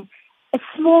insulin, a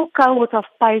small cohort of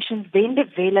patients then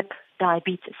develop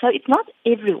diabetes. So it's not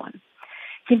everyone.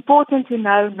 It's important to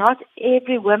know not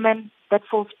every woman that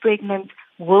falls pregnant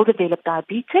will develop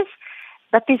diabetes,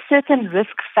 but there's certain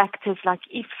risk factors, like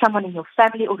if someone in your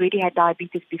family already had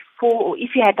diabetes before, or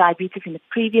if you had diabetes in the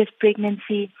previous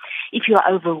pregnancy, if you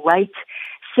are overweight.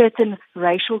 Certain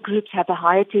racial groups have a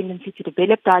higher tendency to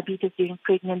develop diabetes during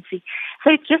pregnancy. So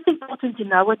it's just important to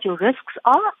know what your risks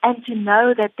are and to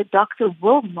know that the doctor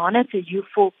will monitor you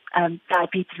for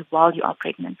diabetes while you are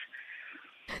pregnant.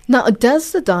 Now,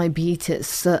 does the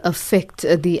diabetes affect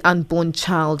the unborn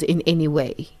child in any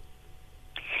way?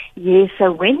 Yes,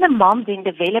 so when the mom then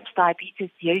develops diabetes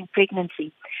during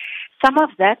pregnancy, some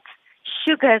of that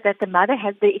sugar that the mother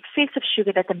has, the excessive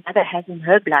sugar that the mother has in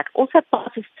her blood, also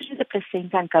passes through the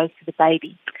placenta and goes to the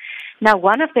baby. Now,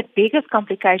 one of the biggest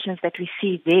complications that we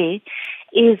see there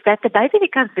is that the baby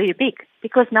becomes very big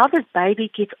because now this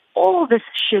baby gets all this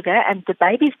sugar and the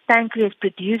baby's pancreas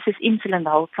produces insulin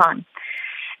the whole time.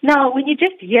 Now, when you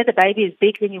just hear the baby is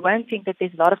big, then you won't think that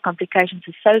there's a lot of complications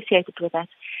associated with that.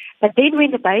 But then when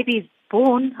the baby is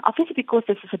born, obviously because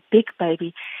this is a big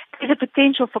baby, there's a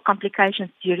potential for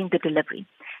complications during the delivery.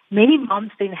 Many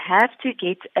moms then have to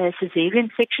get a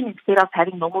cesarean section instead of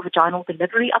having normal vaginal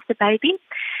delivery of the baby.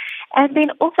 And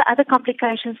then also other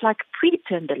complications like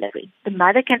preterm delivery. The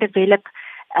mother can develop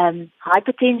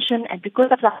hypertension, and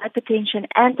because of the hypertension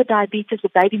and the diabetes, the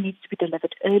baby needs to be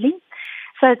delivered early.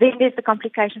 So then there's the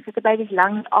complications that the baby's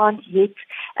lungs aren't yet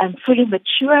fully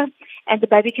mature, and the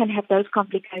baby can have those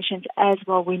complications as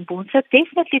well when born. So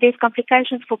definitely there's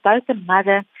complications for both the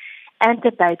mother and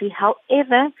the baby.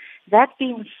 However, that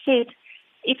being said,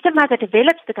 if the mother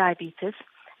develops the diabetes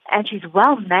and she's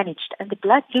well managed and the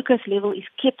blood glucose level is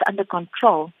kept under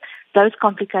control, those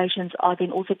complications are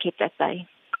then also kept at bay.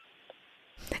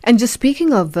 And just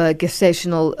speaking of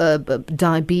gestational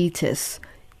diabetes,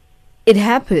 it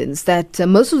happens that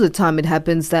most of the time it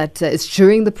happens that it's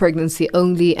during the pregnancy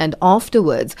only, and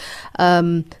afterwards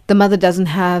the mother doesn't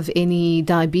have any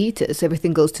diabetes.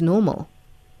 Everything goes to normal.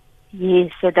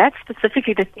 Yes, so that's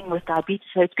specifically the thing with diabetes.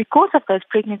 So it's because of those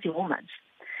pregnancy hormones.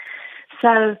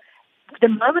 So the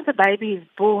moment the baby is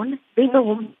born, then the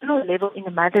hormonal level in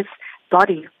the mother's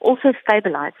body also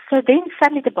stabilizes. So then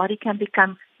suddenly the body can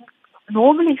become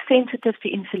normally sensitive to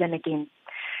insulin again.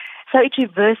 So it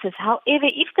reverses. However,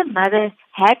 if the mother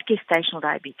had gestational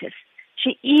diabetes,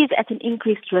 she is at an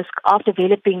increased risk of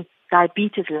developing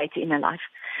diabetes later in her life.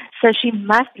 So she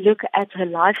must look at her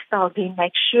lifestyle then,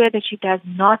 make sure that she does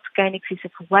not gain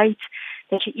excessive weight,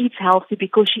 that she eats healthy,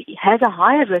 because she has a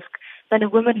higher risk than a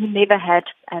woman who never had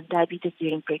diabetes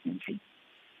during pregnancy.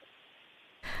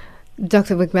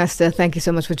 Dr. McMaster, thank you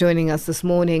so much for joining us this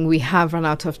morning. We have run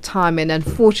out of time, and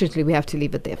unfortunately we have to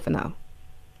leave it there for now.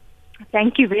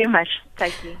 Thank you very much.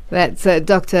 Thank you. That's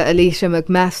Dr. Alicia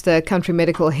McMaster, Country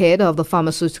Medical Head of the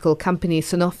pharmaceutical company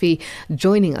Sanofi,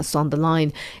 joining us on the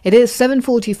line. It is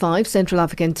 7:45 Central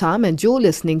African Time, and you're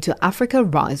listening to Africa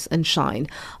Rise and Shine.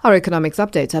 Our economics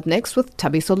update up next with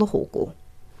Thabiso Lohoko.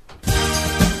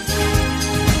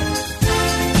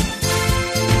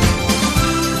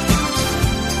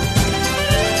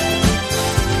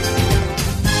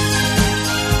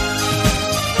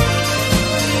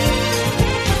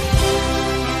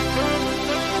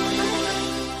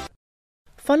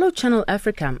 Follow Channel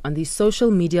Africa on these social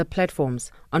media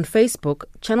platforms. On Facebook,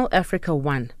 Channel Africa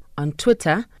 1. On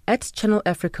Twitter, @Channel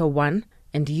Africa 1.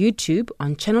 And YouTube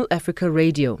on Channel Africa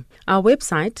Radio. Our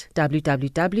website,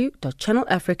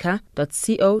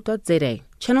 www.channelafrica.co.za.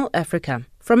 Channel Africa,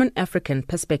 from an African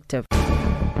perspective.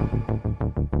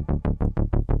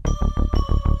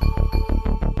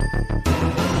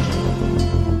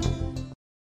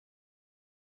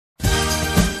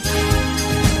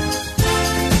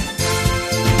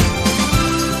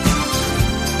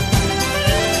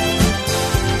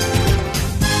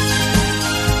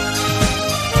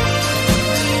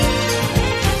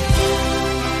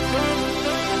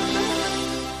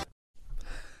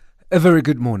 A very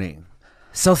good morning.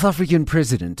 South African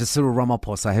President Cyril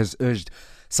Ramaphosa has urged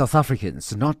South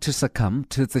Africans not to succumb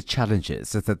to the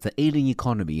challenges that the ailing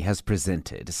economy has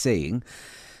presented, saying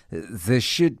there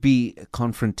should be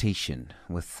confrontation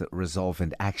with resolve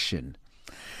and action.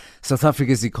 South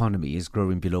Africa's economy is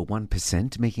growing below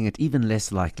 1%, making it even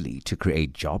less likely to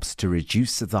create jobs to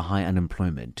reduce the high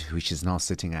unemployment, which is now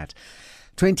sitting at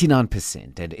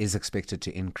 29% and is expected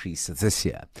to increase this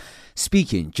year.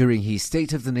 Speaking during his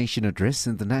State of the Nation address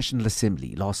in the National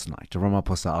Assembly last night,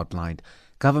 Ramaphosa outlined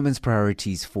government's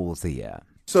priorities for the year.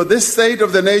 So this State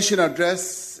of the Nation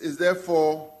address is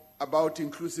therefore about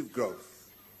inclusive growth.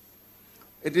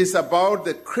 It is about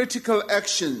the critical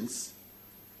actions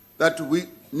that we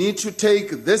need to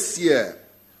take this year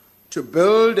to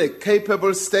build a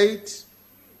capable state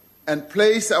and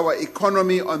place our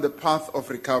economy on the path of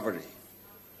recovery.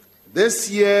 This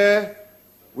year,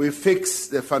 we fix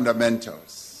the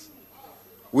fundamentals.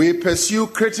 We pursue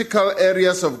critical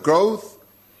areas of growth,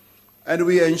 and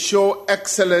we ensure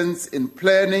excellence in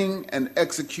planning and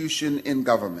execution in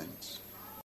government.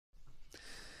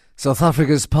 South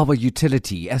Africa's power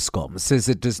utility, Eskom, says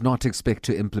it does not expect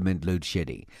to implement load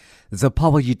shedding. The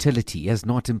power utility has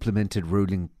not implemented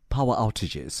rolling power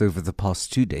outages over the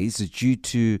past 2 days due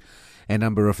to a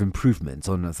number of improvements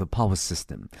on the power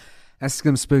system.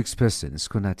 Eskom spokesperson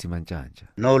Skunati Manjanja.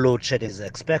 No load shedding is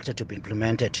expected to be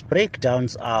implemented.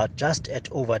 Breakdowns are just at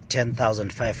over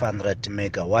 10,500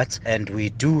 megawatts, and we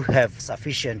do have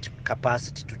sufficient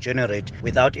capacity to generate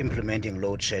without implementing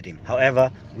load shedding.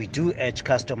 However, we do urge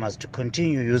customers to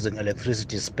continue using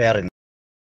electricity sparingly.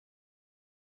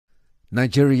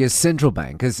 Nigeria's central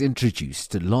bank has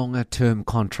introduced longer-term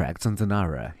contracts on the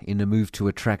Naira in a move to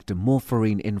attract more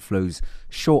foreign inflows,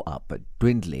 shore up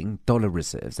dwindling dollar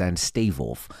reserves and stave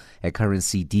off a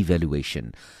currency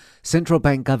devaluation. Central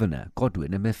Bank Governor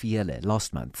Godwin Emefiele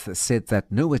last month said that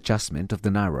no adjustment of the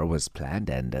Naira was planned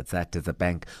and that the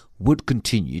bank would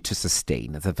continue to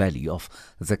sustain the value of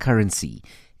the currency,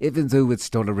 even though its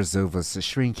dollar reserve was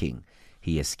shrinking.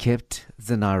 He has kept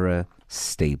the Naira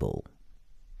stable.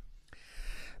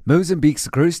 Mozambique's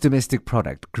gross domestic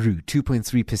product grew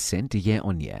 2.3%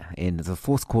 year-on-year in the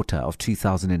fourth quarter of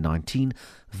 2019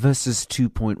 versus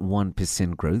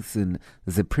 2.1% growth in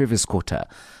the previous quarter.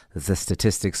 The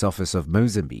Statistics Office of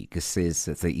Mozambique says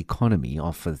that the economy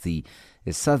of the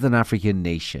southern African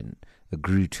nation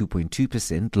grew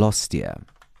 2.2% last year.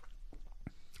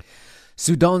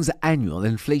 Sudan's annual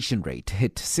inflation rate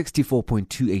hit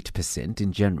 64.28%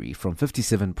 in January from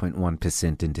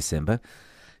 57.1% in December.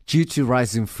 due to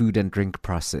rising food and drink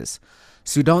prices.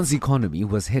 Sudan's economy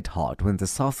was hit hard when the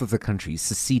south of the country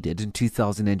seceded in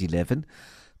 2011,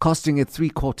 costing it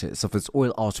 3/4 of its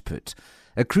oil output,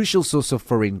 a crucial source of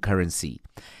foreign currency.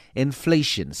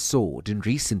 Inflation soared in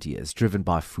recent years, driven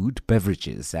by food,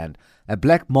 beverages, and a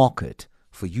black market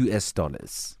for US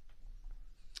dollars.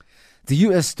 The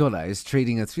US dollar is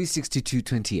trading at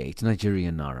 362.28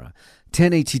 Nigerian naira,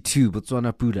 10.82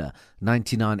 Botswana pula,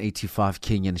 99.85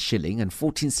 Kenyan shilling, and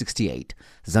 14.68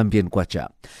 Zambian kwacha.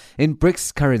 In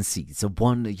BRICS currencies,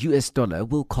 $1 US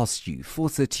will cost you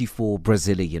 4.34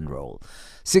 Brazilian real,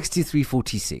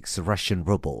 63.46 Russian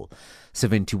ruble,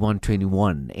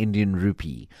 71.21 Indian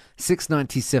rupee,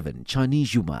 6.97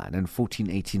 Chinese yuan, and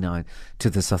 14.89 to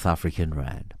the South African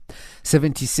rand.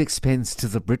 76 pence to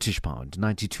the British pound,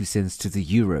 92 cents to the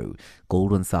euro,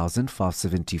 gold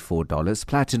 $1,574,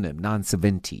 platinum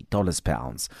 $970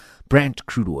 pounds, Brent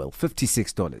crude oil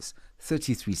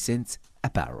 $56.33 a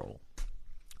barrel.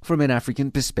 From an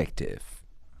African perspective.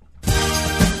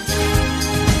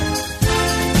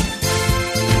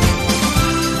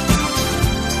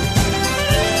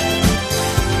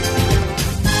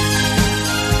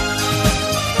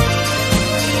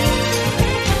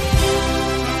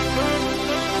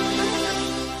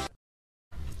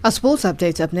 Our sports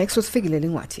update up next with Figile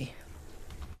Lingwati.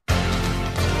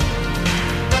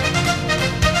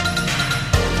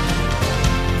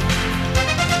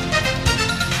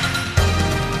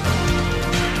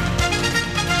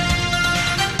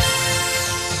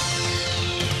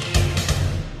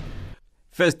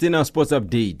 First in our sports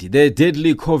update, the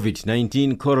deadly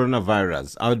COVID-19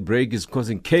 coronavirus outbreak is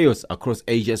causing chaos across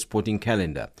Asia's sporting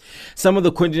calendar. Some of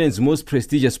the continent's most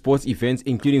prestigious sports events,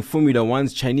 including Formula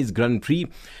One's Chinese Grand Prix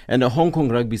and the Hong Kong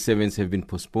Rugby Sevens, have been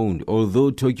postponed, although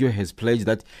Tokyo has pledged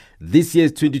that this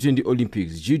year's 2020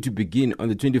 Olympics, due to begin on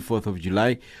the 24th of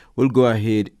July, will go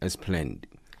ahead as planned.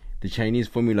 The Chinese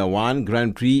Formula One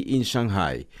Grand Prix in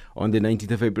Shanghai on the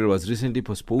 19th of April was recently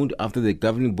postponed after the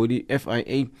governing body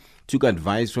FIA took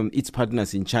advice from its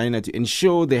partners in China to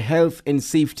ensure the health and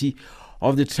safety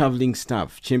of the traveling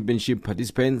staff, championship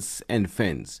participants and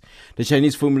fans. The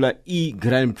Chinese Formula E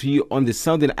Grand Prix on the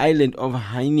southern island of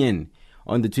Hainan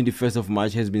on the 21st of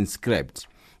March has been scrapped.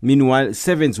 Meanwhile,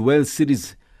 Sevens World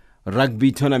Series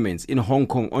rugby tournaments in Hong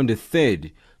Kong on the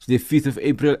 3rd to the 5th of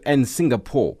April and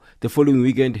Singapore the following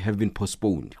weekend have been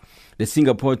postponed. The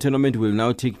Singapore tournament will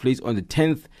now take place on the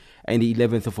 10th and the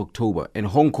 11th of October, and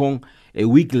Hong Kong a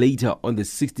week later on the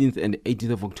 16th and 18th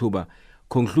of October,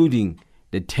 concluding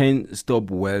the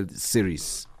 10-stop World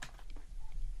Series.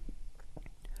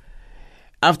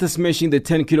 After smashing the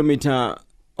 10-kilometer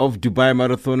of Dubai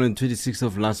Marathon on the 26th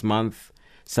of last month,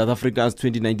 South Africa's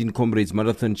 2019 Comrades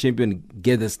Marathon champion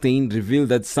Gerda Steyn revealed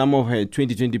that some of her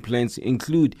 2020 plans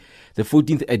include the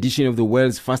 14th edition of the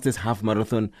world's fastest half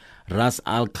marathon, Ras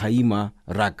Al Khaimah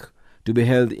Rak, to be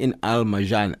held in Al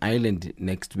Marjan Island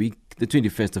next week, the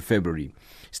 21st of February.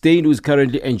 Steyn, who is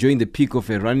currently enjoying the peak of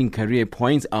her running career,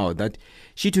 points out that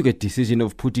she took a decision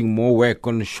of putting more work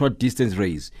on a short-distance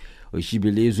race, which she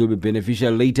believes will be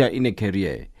beneficial later in her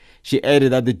career. She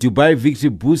added that the Dubai victory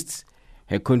boosts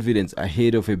her confidence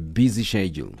ahead of a busy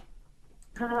schedule.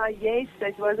 Yes,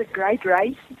 it was a great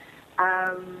race.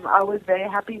 I was very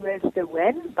happy with the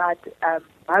win, but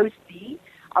mostly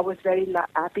I was very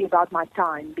happy about my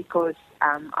time because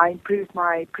I improved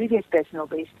my previous personal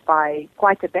best by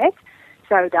quite a bit.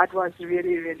 So that was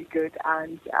really, really good.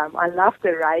 And I loved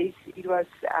the race. It was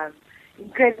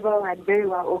incredible and very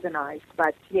well organized.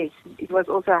 But yes, I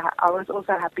was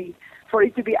also happy for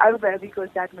it to be over because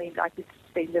that means I could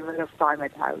spend a bit of time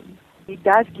at home. It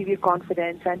does give you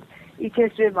confidence, and it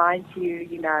just reminds you,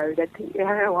 that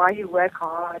why you work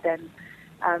hard, and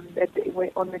that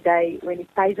on the day when it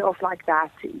pays off like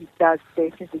that, it does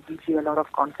definitely give you a lot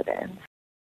of confidence.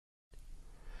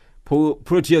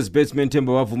 Proteas batsman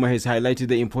Themba Bavuma has highlighted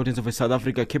the importance of South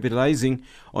Africa capitalizing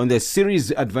on their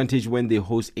series advantage when they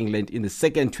host England in the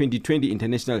second 2020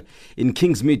 international in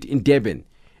Kingsmead in Durban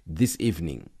this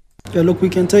evening. Yeah, look, we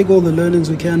can take all the learnings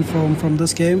we can from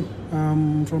this game,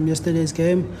 from yesterday's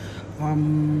game.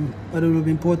 But it will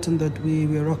be important that we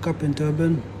rock up in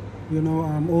Durban.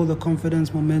 All the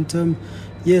confidence, momentum.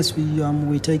 Yes,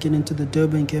 we take it into the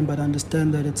Durban game, but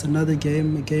understand that it's another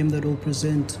game, a game that will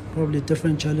present probably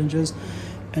different challenges,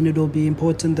 and it will be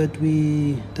important that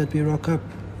we rock up.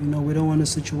 We don't want a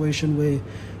situation where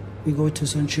we go to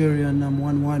Centurion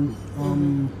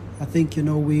 1-1. I think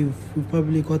we've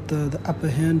probably got the upper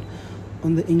hand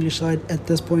on the English side at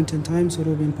this point in time, so it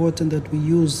will be important that we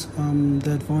use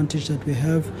the advantage that we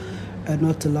have and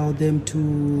not allow them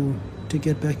to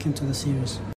get back into the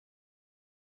series.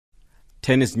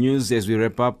 Tennis news as we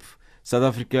wrap up. South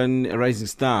African rising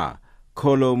star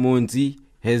Kolo Monzi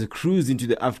has cruised into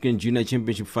the African Junior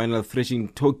Championship final, thrashing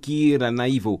Toki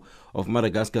Ranaivo of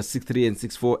Madagascar 6-3 and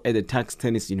 6-4 at the Tuks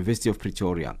Tennis University of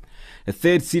Pretoria. The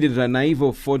third-seeded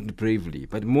Ranaivo fought bravely,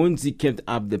 but Monzi kept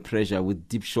up the pressure with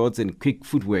deep shots and quick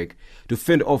footwork to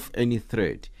fend off any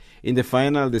threat. In the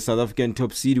final, the South African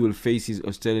top seed will face his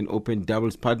Australian Open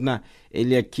doubles partner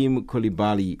Eliakim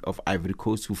Koulibaly of Ivory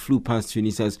Coast, who flew past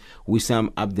Tunisia's Wissam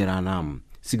Abderrahmane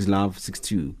 6-love,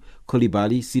 6-2.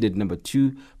 Koulibaly, seeded number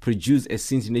 2, produced a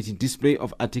scintillating display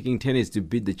of attacking tennis to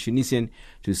beat the Tunisian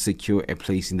to secure a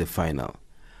place in the final.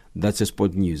 That's your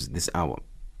sport news this hour.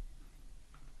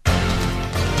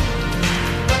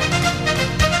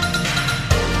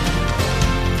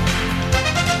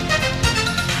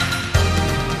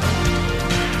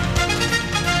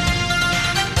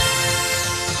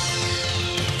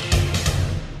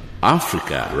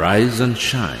 Africa, rise and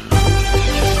shine.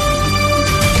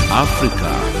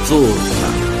 Africa, zorka.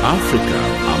 Africa,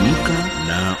 amka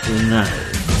na ungae.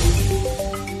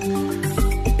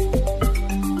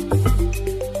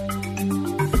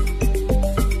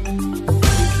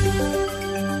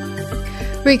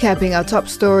 Recapping our top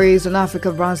stories on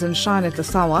Africa Rise and Shine at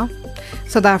this hour.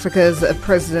 South Africa's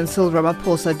President Cyril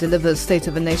Ramaphosa delivers State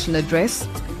of the Nation address.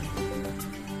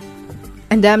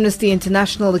 And Amnesty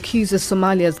International accuses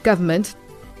Somalia's government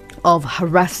of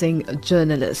harassing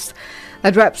journalists.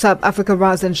 That wraps up Africa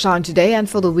Rise and Shine today and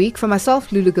for the week. For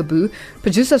myself, Lulu Gabu,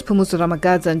 producers Pumuzo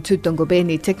Ramagadza and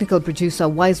Tutongobeni, technical producer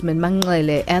Wiseman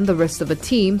Manglele, and the rest of the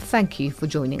team, thank you for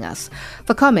joining us.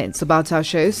 For comments about our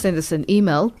show, send us an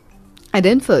email at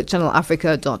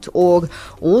info@channelafrica.org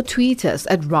or tweet us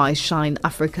at Rise Shine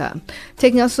Africa.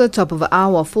 Taking us to the top of the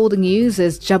hour for the news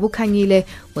is Jabu Kanyile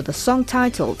with a song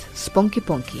titled Spunky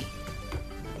Ponky.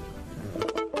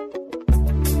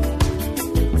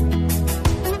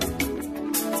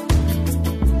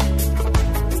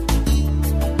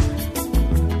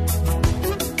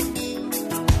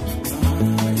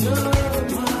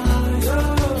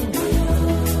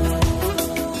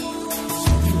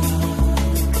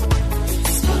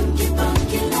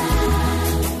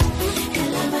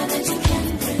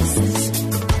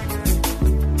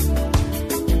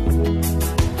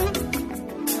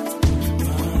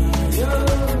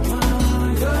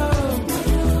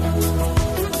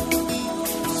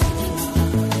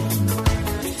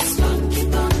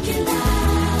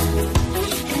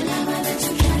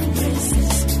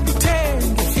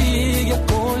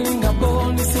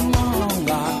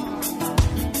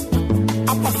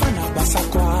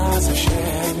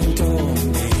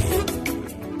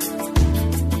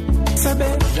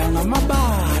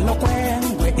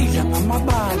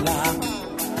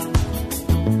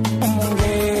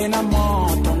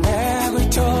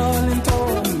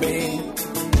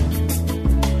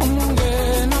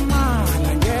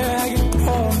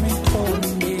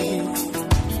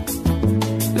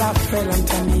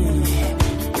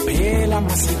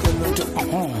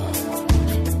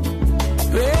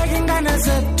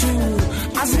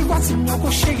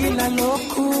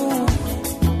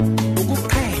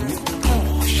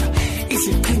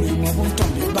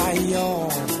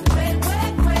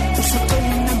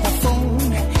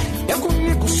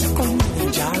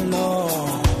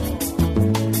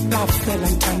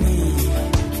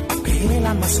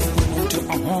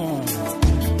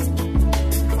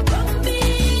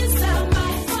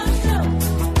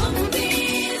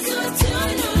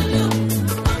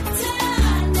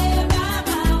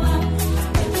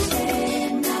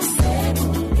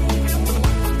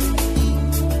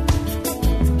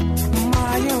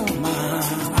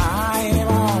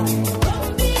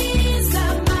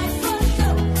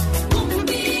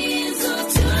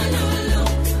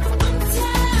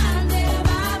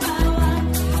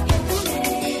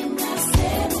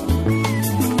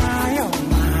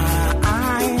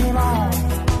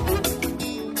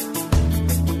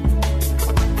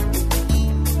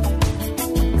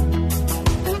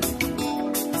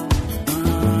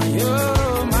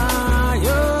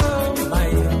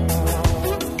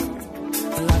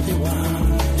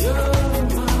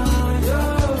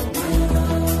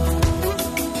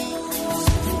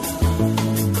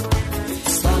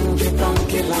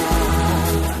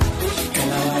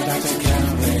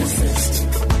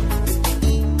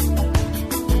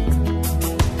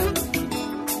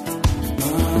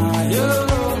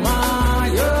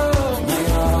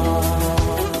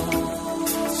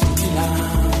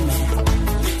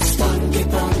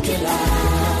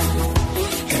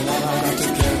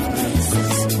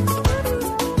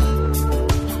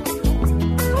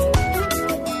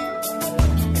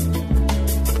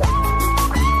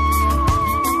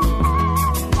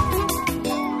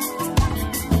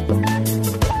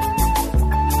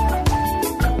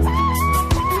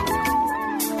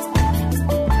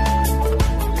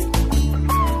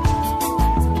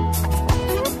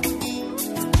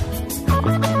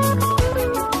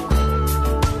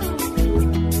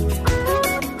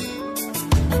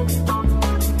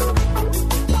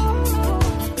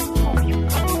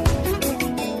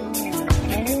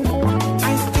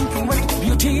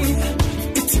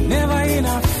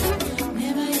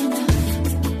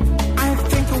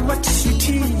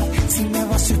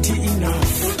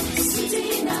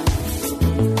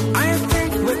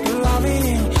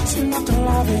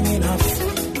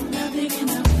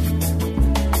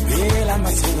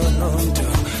 masiko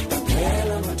nonto